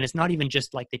shoe, and it's not even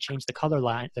just like they changed the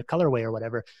colorway or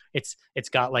whatever. It's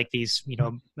got like these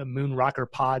moon rocker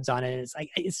pods on it.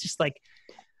 It's just like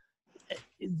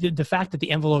the fact that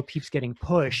the envelope keeps getting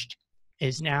pushed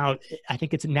is now. I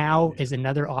think it's now is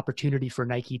another opportunity for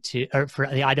Nike for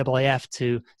the IAAF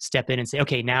to step in and say,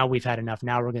 okay, now we've had enough.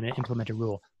 Now we're going to implement a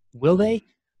rule. Will they?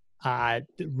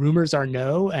 The rumors are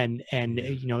no, and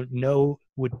no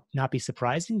would not be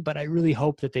surprising, but I really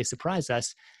hope that they surprise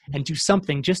us and do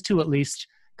something just to at least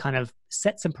kind of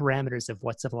set some parameters of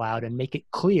what's allowed and make it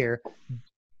clear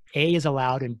A is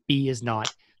allowed and B is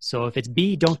not. So if it's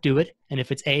B, don't do it, and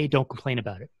if it's A, don't complain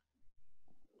about it.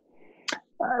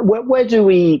 Where do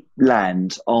we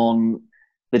land on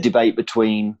the debate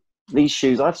between these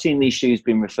shoes? I've seen these shoes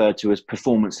being referred to as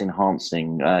performance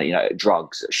enhancing,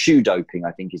 drugs. Shoe doping,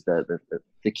 I think, is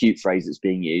the cute phrase that's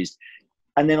being used.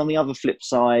 And then on the other flip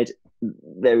side,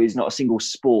 there is not a single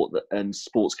sport and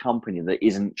sports company that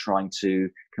isn't trying to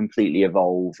completely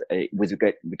evolve with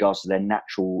regards to their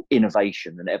natural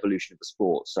innovation and evolution of the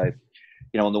sport. So,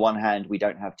 on the one hand, we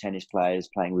don't have tennis players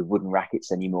playing with wooden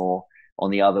rackets anymore.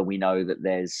 On the other, we know that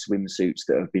there's swimsuits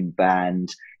that have been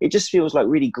banned. It just feels like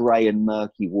really grey and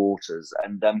murky waters.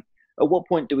 And at what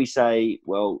point do we say,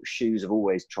 well, shoes have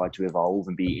always tried to evolve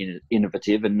and be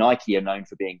innovative, and Nike are known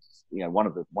for being, one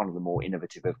of the more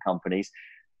innovative of companies.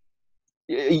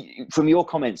 from your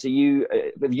comments, have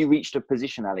you reached a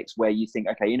position, Alex, where you think,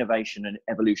 okay, innovation and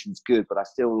evolution is good, but I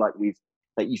feel like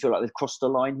you feel like they've crossed the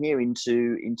line here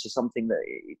into something that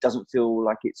it doesn't feel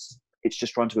like it's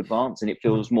just trying to advance, and it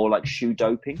feels more like shoe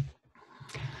doping?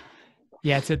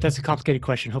 Yeah, that's a complicated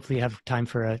question. Hopefully you have time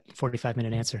for a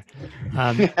 45-minute answer.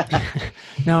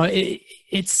 No,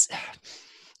 it's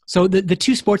so the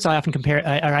two sports I often compare,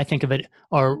 or I think of it,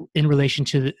 are in relation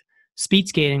to speed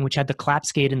skating, which had the clap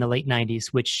skate in the late 90s,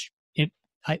 which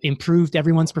improved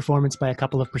everyone's performance by a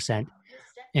couple of %.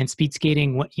 And speed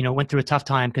skating, went through a tough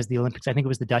time because the Olympics, I think it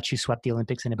was the Dutch who swept the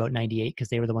Olympics in about 98 because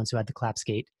they were the ones who had the clap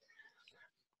skate.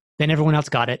 Then everyone else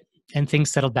got it, and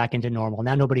things settled back into normal.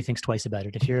 Now nobody thinks twice about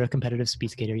it. If you're a competitive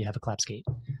speed skater, you have a clap skate.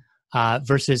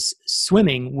 Versus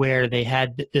swimming, where they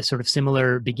had this sort of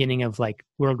similar beginning of like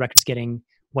world records getting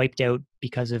wiped out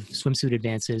because of swimsuit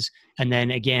advances, and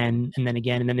then again, and then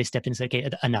again, and then they stepped in and said, okay,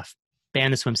 enough,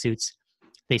 ban the swimsuits.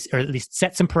 Or at least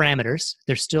set some parameters.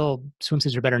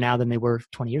 Swimsuits are better now than they were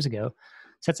 20 years ago.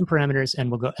 Set some parameters, and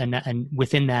we'll go, and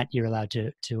within that, you're allowed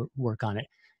to work on it.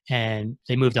 And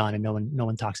they moved on, and no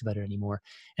one talks about it anymore.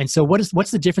 And so,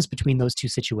 what's the difference between those two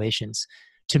situations?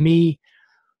 To me,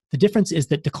 the difference is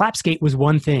that the clap skate was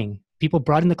one thing. People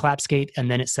brought in the clap skate, and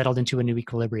then it settled into a new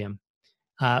equilibrium.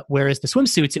 Whereas the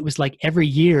swimsuits, it was like every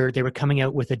year they were coming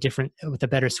out with a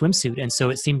better swimsuit. And so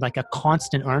it seemed like a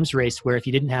constant arms race where if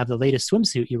you didn't have the latest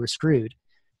swimsuit, you were screwed.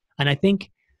 And I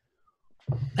think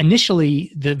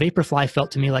initially the Vaporfly felt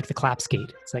to me like the clap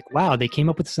skate. It's like, wow, they came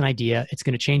up with this idea. It's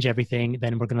going to change everything.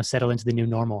 Then we're going to settle into the new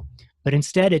normal. But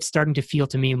instead it's starting to feel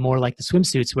to me more like the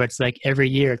swimsuits, where it's like every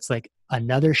year it's like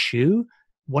another shoe.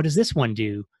 What does this one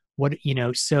do?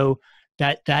 So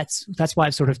that's why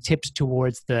I've sort of tipped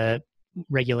towards the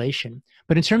regulation.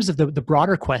 But in terms of the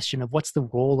broader question of what's the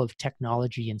role of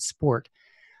technology in sport,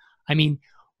 I mean,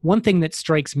 one thing that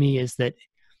strikes me is that,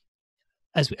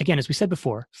 as we said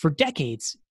before, for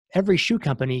decades, every shoe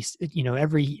company,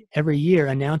 every year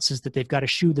announces that they've got a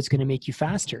shoe that's going to make you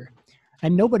faster,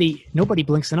 and nobody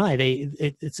blinks an eye.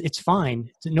 It's fine.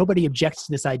 Nobody objects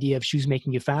to this idea of shoes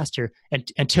making you faster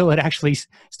until it actually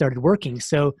started working.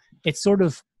 So it's sort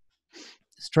of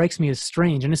strikes me as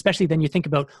strange. And especially then you think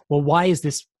about, well, why is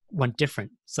this one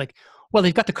different? It's like, well,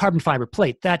 they've got the carbon fiber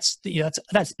plate. That's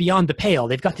beyond the pale.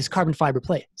 They've got this carbon fiber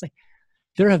plate. It's like,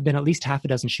 there have been at least half a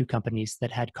dozen shoe companies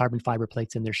that had carbon fiber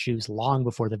plates in their shoes long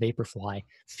before the Vaporfly.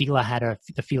 Fila had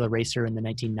the Fila Racer in the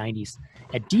 1990s.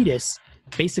 Adidas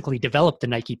basically developed the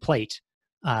Nike plate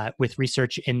with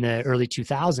research in the early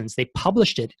 2000s. They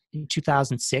published it in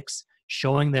 2006,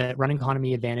 showing the running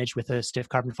economy advantage with a stiff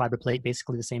carbon fiber plate,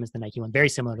 basically the same as the Nike one, very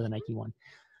similar to the Nike one.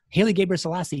 Haile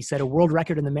Gebrselassie set a world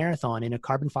record in the marathon in a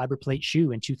carbon fiber plate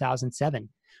shoe in 2007.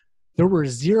 There were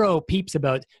zero peeps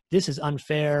about this is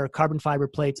unfair, carbon fiber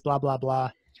plates, blah, blah,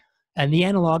 blah. And the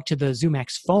analog to the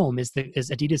ZoomX foam is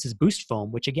Adidas's Boost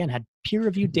foam, which again had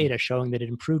peer-reviewed data showing that it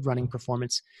improved running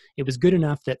performance. It was good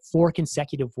enough that 4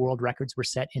 consecutive world records were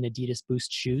set in Adidas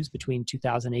Boost shoes between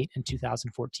 2008 and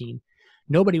 2014.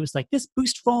 Nobody was like, this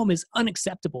Boost foam is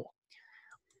unacceptable.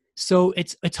 So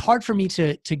it's hard for me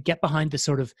to get behind the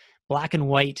sort of black and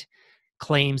white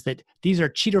claims that these are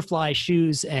cheaterfly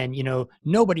shoes and,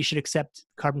 nobody should accept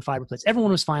carbon fiber plates.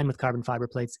 Everyone was fine with carbon fiber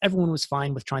plates. Everyone was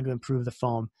fine with trying to improve the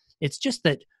foam. It's just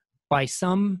that by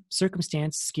some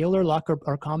circumstance, skill or luck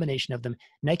or combination of them,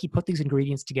 Nike put these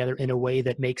ingredients together in a way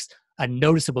that makes a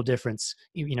noticeable difference,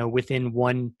 within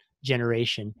one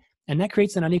generation. And that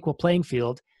creates an unequal playing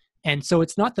field. And so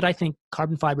it's not that I think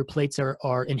carbon fiber plates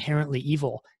are inherently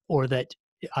evil or that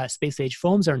space age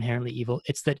foams are inherently evil.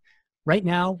 It's that right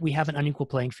now we have an unequal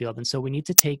playing field. And so we need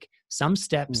to take some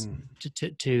steps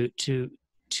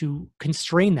to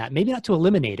constrain that, maybe not to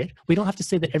eliminate it. We don't have to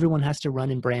say that everyone has to run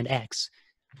in brand X,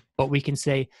 but we can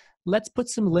say, let's put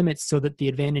some limits so that the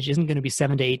advantage isn't going to be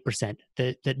 7 to 8%,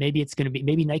 that maybe it's going to be,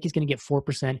 maybe Nike's going to get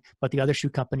 4%, but the other shoe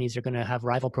companies are going to have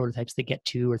rival prototypes that get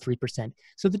 2 or 3%.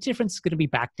 So the difference is going to be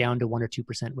back down to 1 or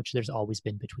 2%, which there's always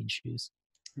been between shoes.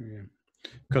 Yeah.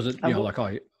 Because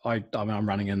like I'm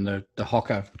running in the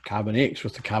Hoka Carbon X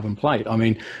with the carbon plate. I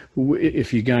mean,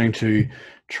 if you're going to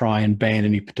try and ban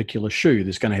any particular shoe,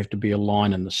 there's going to have to be a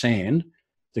line in the sand.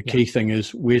 The key thing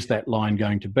is, where's that line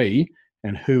going to be,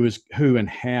 and who and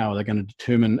how they're going to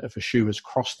determine if a shoe has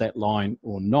crossed that line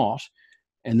or not.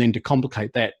 And then to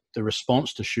complicate that, the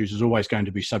response to shoes is always going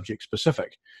to be subject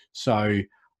specific. So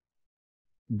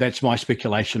that's my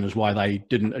speculation is why they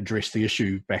didn't address the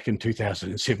issue back in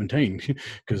 2017,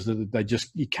 because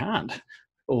you can't.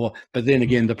 But then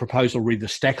again, the proposal read the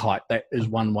stack height, that is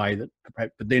one way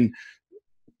but then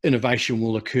innovation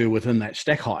will occur within that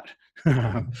stack height.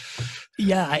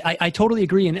 Yeah, I totally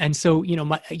agree. And so,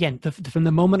 from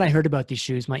the moment I heard about these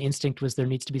shoes, my instinct was there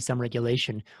needs to be some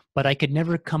regulation, but I could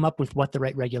never come up with what the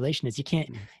right regulation is.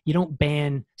 You don't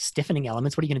ban stiffening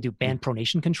elements. What are you going to do? Ban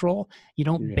pronation control? You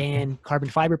don't ban carbon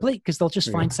fiber plate because they'll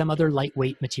just find some other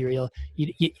lightweight material.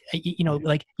 You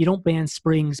don't ban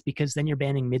springs because then you're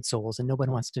banning midsoles, and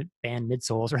nobody wants to ban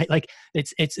midsoles, right? Like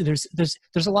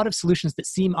there's a lot of solutions that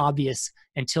seem obvious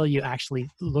until you actually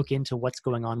look into what's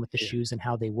going on with the shoes and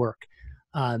how they work.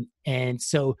 And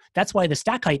so that's why the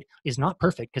stack height is not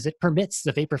perfect, because it permits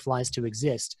the Vaporflies to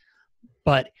exist.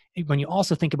 But when you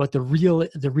also think about the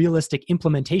realistic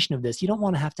implementation of this, you don't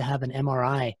want to have an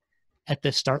MRI at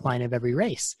the start line of every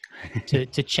race to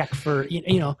check for,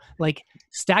 like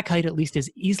stack height at least is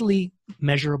easily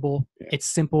measurable. It's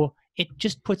simple. It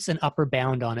just puts an upper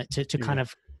bound on it to kind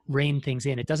of rein things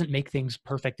in. It doesn't make things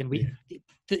perfect. And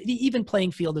the even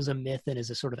playing field is a myth and is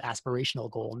a sort of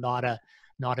aspirational goal, not a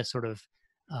sort of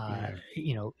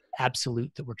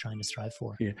absolute that we're trying to strive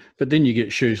for. Yeah, but then you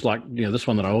get shoes like this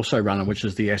one that I also run, which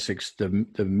is the Asics,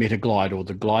 the Metaglide or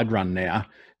the Glide Run now.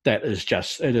 That is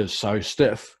it is so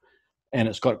stiff, and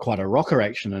it's got quite a rocker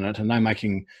action in it. And they're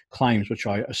making claims, which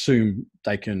I assume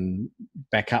they can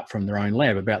back up from their own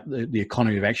lab, about the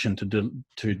economy of action to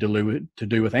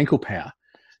do with ankle power.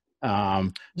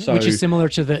 Which is similar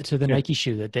to the Nike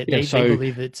shoe that they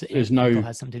believe has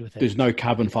something to do with it. There's no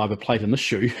carbon fiber plate in this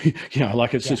shoe.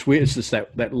 It's weird. It's just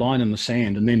that line in the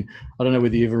sand. And then I don't know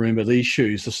whether you ever remember these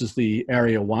shoes. This is the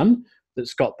Area 1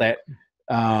 that's got that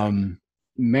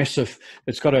massive.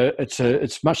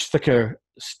 It's much thicker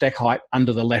stack height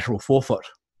under the lateral forefoot,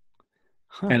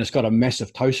 and it's got a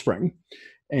massive toe spring.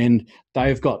 And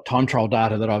they've got time trial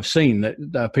data that I've seen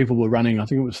that people were running, I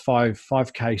think it was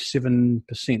 5K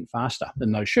 7% faster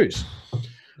in those shoes.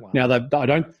 Wow. Now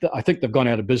I think they've gone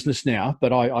out of business now,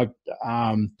 but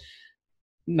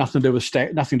nothing to do with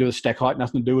stack height,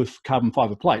 nothing to do with carbon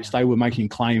fiber plates. They were making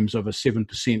claims of a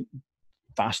 7%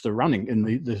 faster running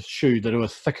in the shoe that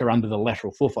was thicker under the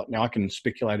lateral forefoot. Now I can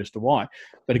speculate as to why,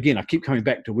 but again, I keep coming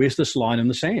back to where's this line in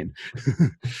the sand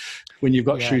when you've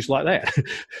got shoes like that.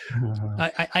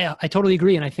 I totally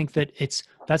agree, and I think that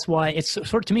that's why it's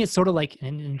sort of like,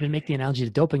 and to make the analogy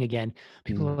to doping again,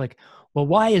 people are like, well,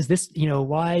 why is this?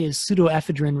 Why is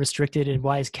pseudoephedrine restricted, and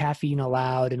why is caffeine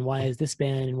allowed, and why is this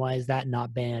banned, and why is that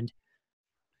not banned?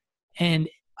 And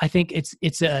I think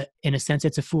in a sense,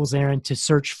 it's a fool's errand to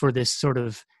search for this sort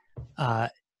of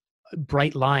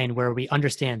bright line where we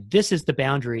understand this is the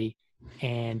boundary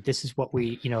and this is what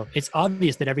it's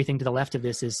obvious that everything to the left of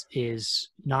this is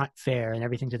not fair and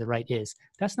everything to the right is.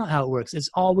 That's not how it works. It's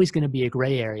always going to be a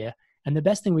gray area. And the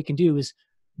best thing we can do is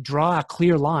draw a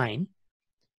clear line,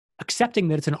 accepting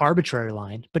that it's an arbitrary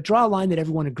line, but draw a line that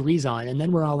everyone agrees on, and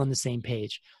then we're all on the same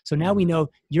page. So now we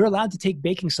know you're allowed to take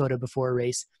baking soda before a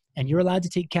race, and you're allowed to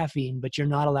take caffeine, but you're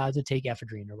not allowed to take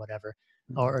ephedrine or whatever,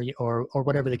 or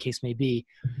whatever the case may be.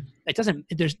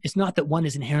 It's not that one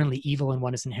is inherently evil and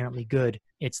one is inherently good.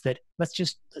 It's that let's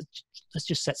just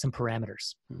set some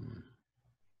parameters.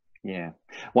 Yeah.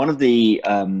 One of the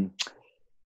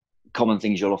common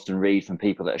things you'll often read from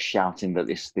people that are shouting that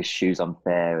this shoe's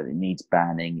unfair and it needs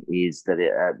banning is that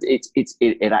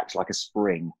it acts like a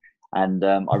spring. And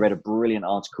I read a brilliant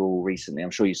article recently,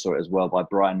 I'm sure you saw it as well, by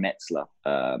Brian Metzler.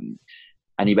 And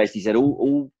he basically said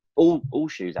all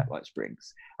shoes act like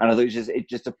springs. And I thought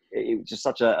it was just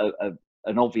such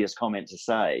an obvious comment to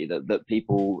say that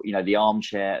people, the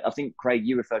armchair, I think, Craig,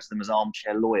 you refer to them as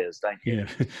armchair lawyers, don't you?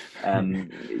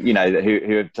 Yeah.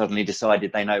 Who have suddenly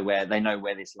decided they know where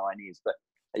this line is. But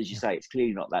as you say, it's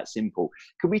clearly not that simple.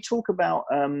 Could we talk about,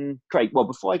 Craig, well,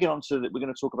 before I get on to that, we're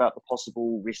going to talk about the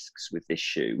possible risks with this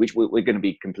shoe, which we're going to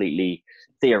be completely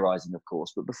theorizing, of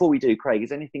course. But before we do, Craig,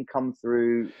 has anything come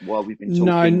through while we've been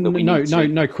talking?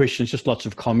 No questions, just lots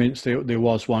of comments. There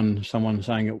was someone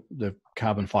saying the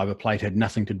carbon fiber plate had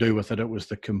nothing to do with it. It was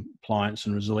the compliance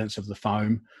and resilience of the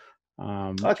foam.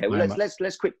 Okay, well,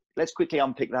 let's quickly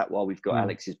unpick that while we've got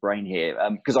Alex's brain here,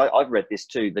 because I've read this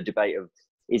too, the debate of,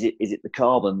 is it the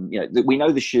carbon? We know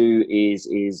the shoe is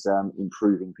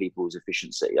improving people's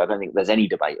efficiency. I don't think there's any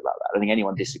debate about that. I don't think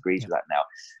anyone disagrees with that now.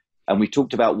 And we've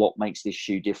talked about what makes this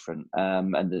shoe different.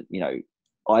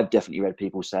 I've definitely read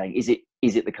people saying, is it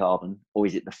the carbon or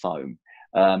is it the foam?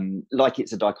 Like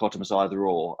it's a dichotomous either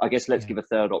or. I guess let's give a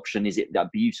third option. Is it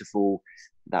that beautiful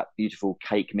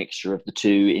cake mixture of the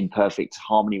two in perfect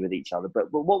harmony with each other? But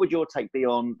what would your take be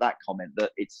on that comment,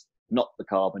 that it's not the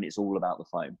carbon, it's all about the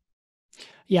foam?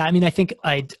 Yeah, I mean, I think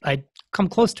I'd come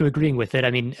close to agreeing with it.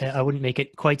 I mean, I wouldn't make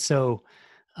it quite so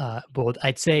bold.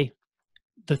 I'd say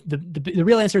the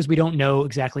real answer is we don't know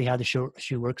exactly how the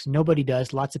shoe works. Nobody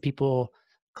does. Lots of people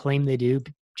claim they do.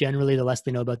 Generally, the less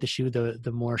they know about the shoe,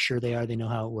 the more sure they are they know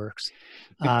how it works.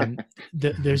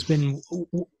 There's been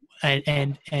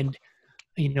and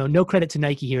no credit to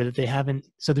Nike here that they haven't.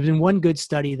 So there's been one good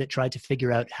study that tried to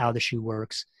figure out how the shoe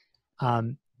works,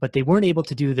 but they weren't able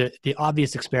to do the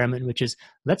obvious experiment, which is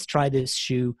let's try this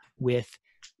shoe with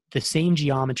the same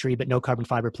geometry but no carbon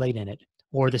fiber plate in it,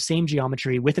 or the same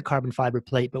geometry with a carbon fiber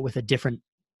plate but with a different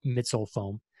midsole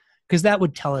foam, because that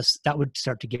would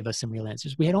start to give us some real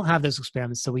answers. We don't have those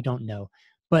experiments, so we don't know.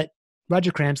 But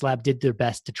Roger Cram's lab did their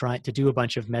best to try to do a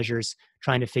bunch of measures,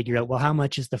 trying to figure out, well, how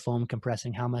much is the foam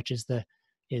compressing? How much is the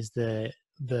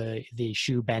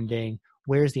shoe bending?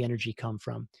 Where does the energy come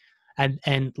from?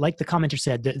 And like the commenter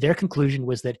said, their conclusion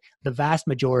was that the vast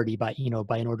majority, by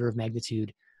an order of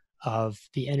magnitude, of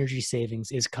the energy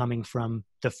savings is coming from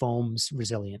the foam's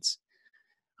resilience.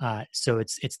 So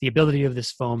it's the ability of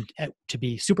this foam to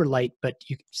be super light, but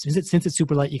since it's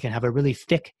super light, you can have a really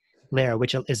thick layer,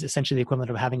 which is essentially the equivalent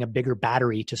of having a bigger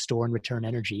battery to store and return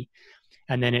energy.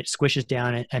 And then it squishes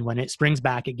down, and when it springs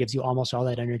back, it gives you almost all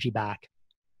that energy back.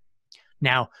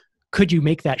 Now, could you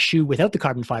make that shoe without the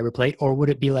carbon fiber plate, or would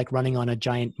it be like running on a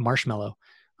giant marshmallow?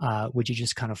 Would you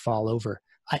just kind of fall over?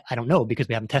 I don't know, because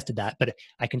we haven't tested that, but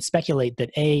I can speculate that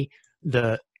A,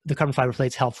 the carbon fiber plate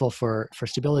is helpful for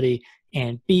stability,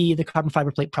 and B, the carbon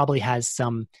fiber plate probably has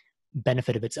some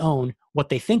benefit of its own. What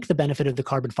they think the benefit of the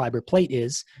carbon fiber plate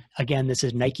is, again, this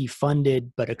is Nike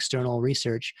funded but external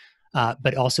research,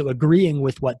 but also agreeing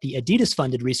with what the Adidas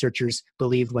funded researchers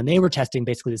believed when they were testing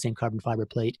basically the same carbon fiber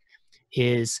plate,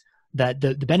 is that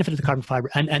the benefit of the carbon fiber,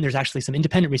 and there's actually some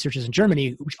independent researchers in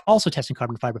Germany which also testing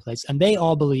carbon fiber plates, and they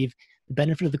all believe the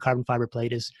benefit of the carbon fiber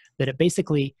plate is that it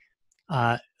basically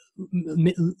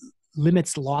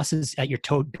limits losses at your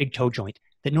big toe joint.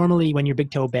 That normally when your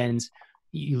big toe bends,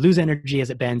 you lose energy as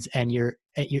it bends, and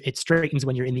it straightens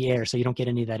when you're in the air, so you don't get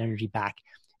any of that energy back.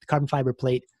 The carbon fiber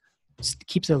plate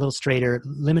keeps it a little straighter,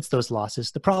 limits those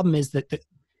losses. The problem is that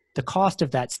the cost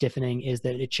of that stiffening is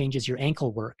that it changes your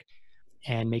ankle work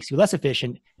and makes you less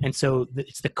efficient. And so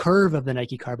it's the curve of the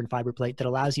Nike carbon fiber plate that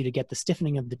allows you to get the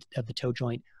stiffening of the toe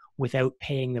joint without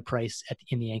paying the price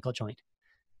in the ankle joint.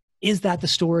 Is that the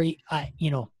story? I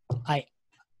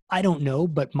don't know,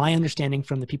 but my understanding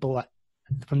from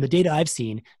the data I've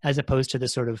seen, as opposed to the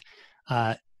sort of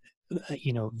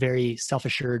very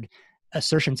self-assured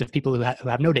assertions of people who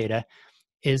have no data,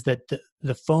 is that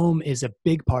the foam is a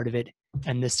big part of it,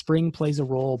 and the spring plays a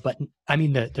role, but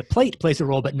the plate plays a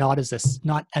role, but not as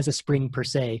a spring per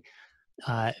se.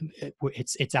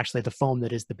 It's actually the foam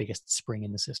that is the biggest spring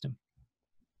in the system.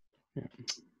 Yeah.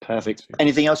 Perfect.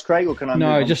 Anything else, Craig, or can I?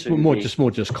 No, just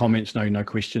comments. No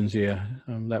questions. Yeah,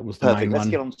 that was the perfect. main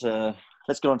Let's one.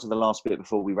 Let's get on to the last bit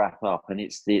before we wrap up. And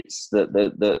it's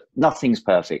the nothing's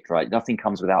perfect, right? Nothing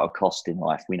comes without a cost in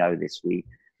life. We know this. We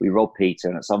rob Peter,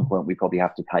 and at some point we probably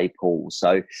have to pay Paul.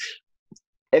 So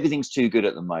everything's too good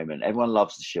at the moment. Everyone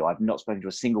loves the shoe. I've not spoken to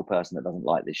a single person that doesn't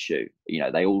like this shoe.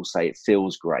 They all say it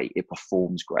feels great, it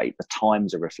performs great. The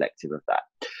times are reflective of that.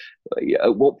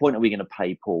 At what point are we going to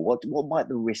pay Paul? What might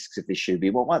the risks of this shoe be?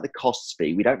 What might the costs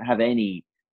be? We don't have any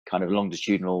kind of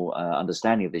longitudinal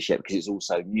understanding of this yet because it's all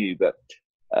so new. But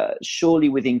surely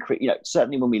with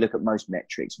certainly when we look at most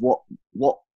metrics,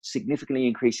 what significantly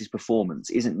increases performance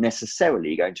isn't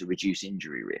necessarily going to reduce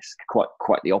injury risk.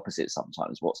 Quite the opposite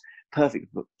sometimes. What's perfect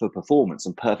for performance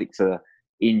and perfect for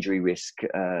injury risk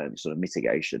sort of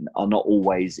mitigation are not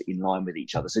always in line with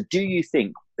each other. So do you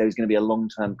think there's going to be a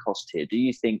long-term cost here? Do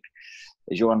you think,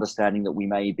 is your understanding that we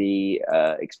may be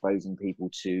exposing people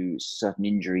to certain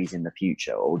injuries in the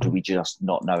future, or do we just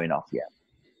not know enough yet?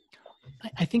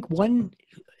 I think the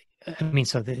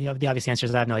obvious answer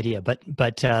is I have no idea, but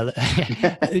to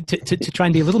try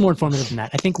and be a little more informative than that,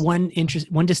 I think one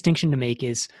distinction to make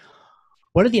is,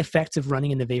 what are the effects of running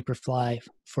in the Vaporfly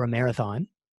for a marathon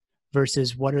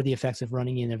versus what are the effects of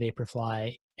running in a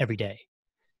Vaporfly every day?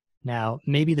 Now,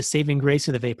 maybe the saving grace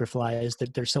of the Vaporfly is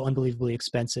that they're so unbelievably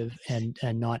expensive and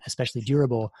not especially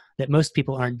durable that most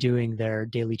people aren't doing their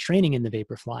daily training in the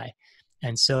Vaporfly.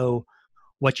 And so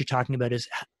what you're talking about is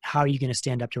how are you going to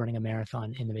stand up to running a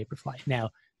marathon in the Vaporfly? Now,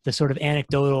 the sort of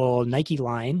anecdotal Nike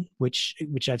line, which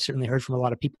I've certainly heard from a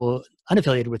lot of people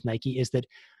unaffiliated with Nike, is that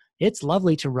it's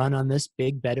lovely to run on this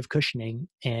big bed of cushioning,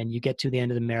 and you get to the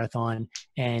end of the marathon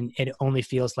and it only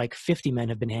feels like 50 men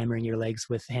have been hammering your legs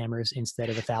with hammers instead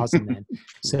of 1,000 men.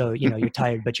 So, you're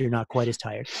tired, but you're not quite as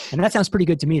tired. And that sounds pretty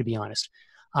good to me, to be honest.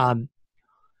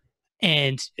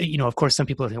 And, of course, some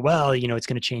people think, well, it's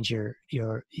going to change your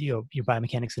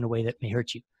biomechanics in a way that may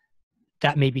hurt you.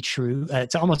 that may be true.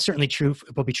 It's almost certainly true.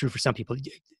 It will be true for some people.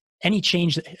 Any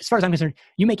change, as far as I'm concerned,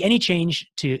 you make any change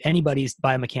to anybody's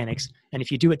biomechanics, and if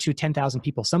you do it to 10,000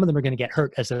 people, some of them are going to get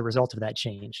hurt as a result of that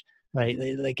change, right?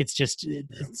 Like it's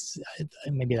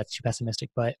maybe that's too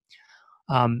pessimistic, but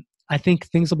I think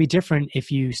things will be different if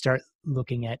you start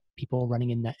looking at people running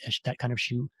in that kind of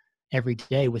shoe every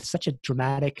day with such a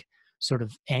dramatic sort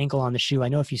of angle on the shoe. I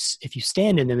know if you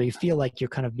stand in them, you feel like you're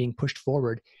kind of being pushed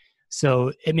forward.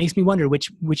 So it makes me wonder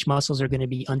which muscles are going to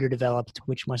be underdeveloped,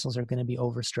 which muscles are going to be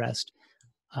overstressed.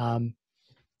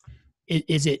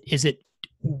 Is it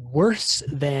worse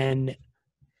than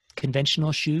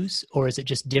conventional shoes, or is it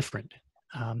just different?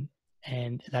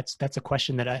 And that's a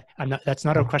question that I'm not. That's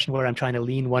not a question where I'm trying to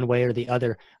lean one way or the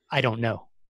other. I don't know.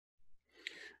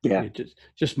 Yeah.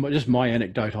 Just my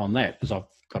anecdote on that is I've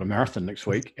got a marathon next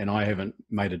week, and I haven't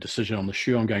made a decision on the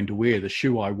shoe I'm going to wear. The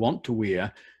shoe I want to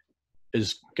wear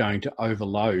is going to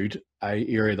overload a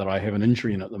area that I have an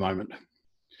injury in at the moment.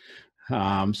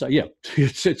 So yeah,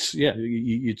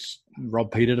 it's rob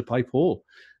Peter to pay Paul.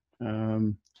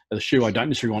 The shoe I don't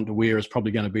necessarily want to wear is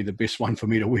probably going to be the best one for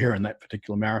me to wear in that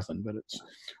particular marathon, but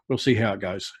we'll see how it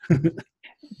goes.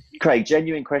 Craig,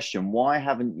 genuine question. Why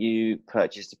haven't you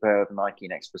purchased a pair of Nike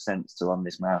Next Percents to run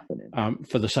this marathon in?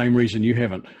 For the same reason you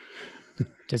haven't.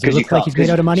 Does it look like he's made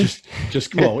out of money?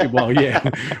 Well, yeah,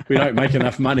 we don't make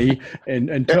enough money, and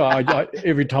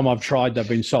every time I've tried, they've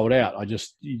been sold out.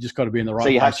 You just got to be in the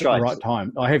right place at the right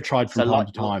time. I have tried from time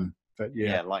to time, but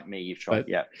yeah, like me, you've tried.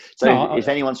 So if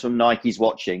anyone's from Nike's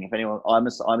watching, I'm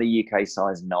a UK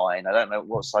size 9. I don't know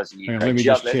what size are you. Let me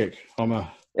just check. I'm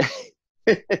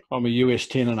a US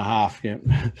 10.5.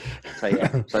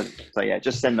 Yeah. So yeah,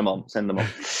 just send them on.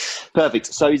 Perfect.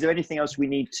 So is there anything else we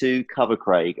need to cover,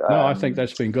 Craig? No, I think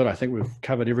that's been good. I think we've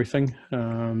covered everything.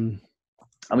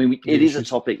 I mean, it is a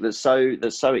topic that's so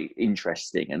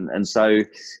interesting, and so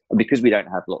because we don't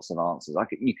have lots of answers,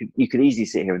 you could easily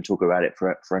sit here and talk about it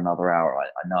for another hour.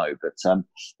 I know, but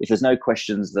if there's no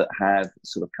questions that have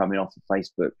sort of coming off of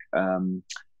Facebook,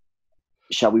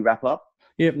 shall we wrap up?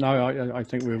 Yep. No, I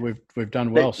think we've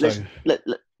done well.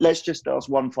 Let's just ask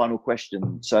one final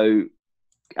question. So,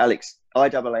 Alex,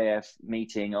 IAAF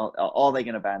meeting, are they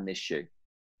going to ban this shoe?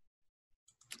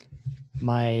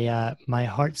 My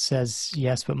heart says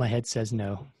yes, but my head says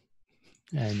no.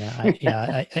 And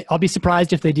I'll be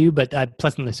surprised if they do, but I'm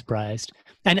pleasantly surprised.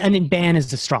 And ban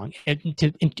is strong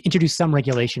to introduce some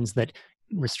regulations that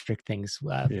restrict things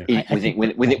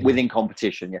within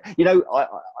competition. Yeah,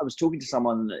 I was talking to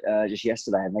someone just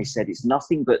yesterday, and they said it's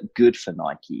nothing but good for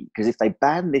Nike, because if they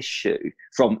ban this shoe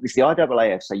if the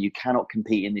IAAF say you cannot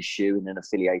compete in this shoe in an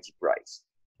affiliated race,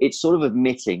 it's sort of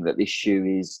admitting that this shoe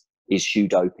is shoe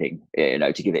doping,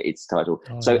 to give it its title.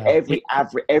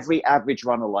 Every average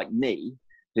runner like me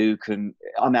who can,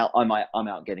 I'm out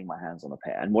getting my hands on a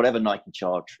pair, and whatever Nike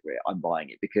charge for it, I'm buying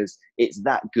it, because it's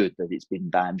that good that it's been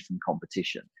banned from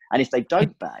competition. And if they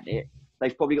don't ban it,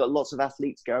 they've probably got lots of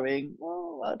athletes going,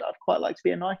 well, I'd quite like to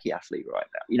be a Nike athlete right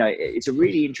now. It's a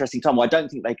really interesting time. I don't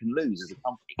think they can lose as a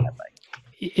company, can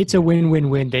they? It's a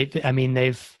win-win-win.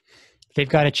 They've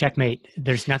got a checkmate.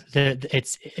 There's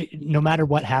no matter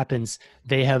what happens,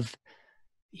 they have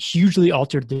hugely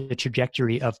altered the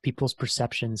trajectory of people's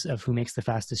perceptions of who makes the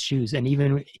fastest shoes. And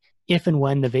even if and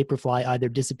when the Vaporfly either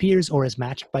disappears or is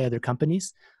matched by other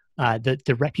companies, the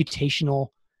reputational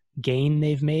gain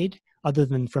they've made, other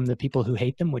than from the people who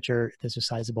hate them, there's a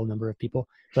sizable number of people,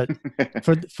 but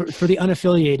for the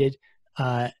unaffiliated,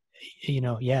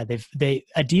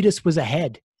 Adidas was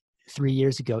ahead 3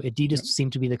 years ago. Adidas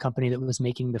seemed to be the company that was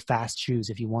making the fast shoes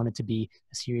if you wanted to be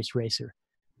a serious racer.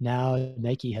 Now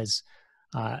Nike has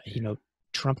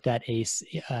trumped that ace,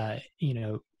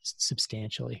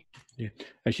 substantially. Yeah.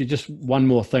 Actually, just one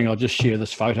more thing. I'll just share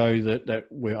this photo that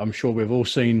I'm sure we've all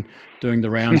seen doing the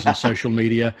rounds on social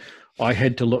media. I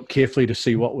had to look carefully to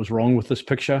see what was wrong with this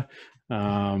picture.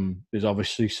 There's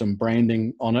obviously some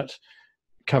branding on it,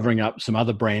 covering up some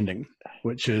other branding,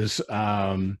 which is,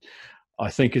 I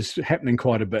think, is happening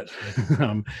quite a bit.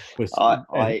 There's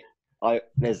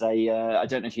I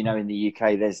don't know if you know, in the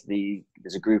UK, there's the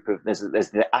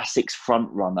ASICS front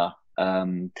runner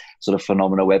sort of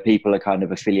phenomena where people are kind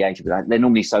of affiliated with that. They're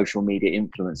normally social media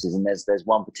influencers, and there's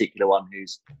one particular one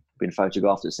who's been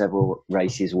photographed at several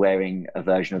races wearing a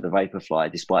version of the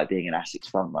Vaporfly, despite being an ASICS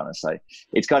front runner. So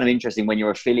it's kind of interesting when you're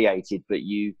affiliated, but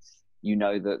you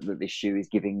know that this shoe is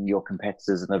giving your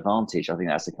competitors an advantage. I think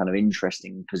that's a kind of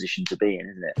interesting position to be in,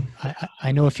 isn't it?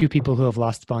 I know a few people who have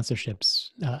lost sponsorships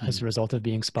as a result of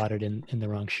being spotted in the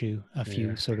wrong shoe, a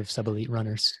few sort of sub-elite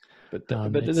runners. But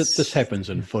this happens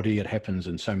in footy. It happens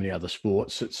in so many other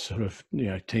sports. It's sort of,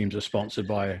 teams are sponsored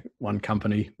by one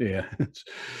company. Yeah.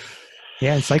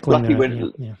 Yeah, and cycling.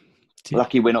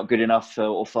 Lucky we're not good enough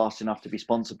or fast enough to be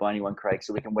sponsored by anyone, Craig,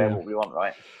 so we can wear what we want,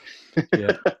 right?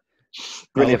 Yeah.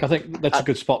 Brilliant. Look, I think that's a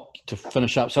good spot to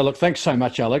finish up. So look, thanks so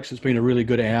much, Alex. It's been a really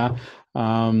good hour.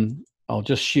 I'll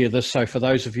just share this. So for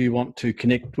those of you who want to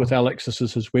connect with Alex, this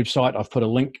is his website. I've put a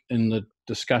link in the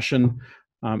discussion.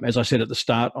 As I said at the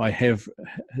start, I have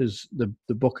the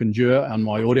book Endure on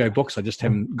my audio books. I just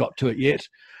haven't got to it yet.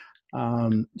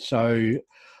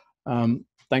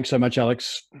 Thanks so much,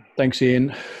 Alex. Thanks,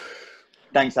 Ian.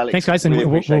 Thanks, Alex. Thanks, guys. And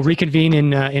we'll reconvene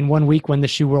in 1 week when the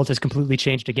shoe world has completely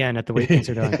changed again at the way things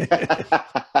are going.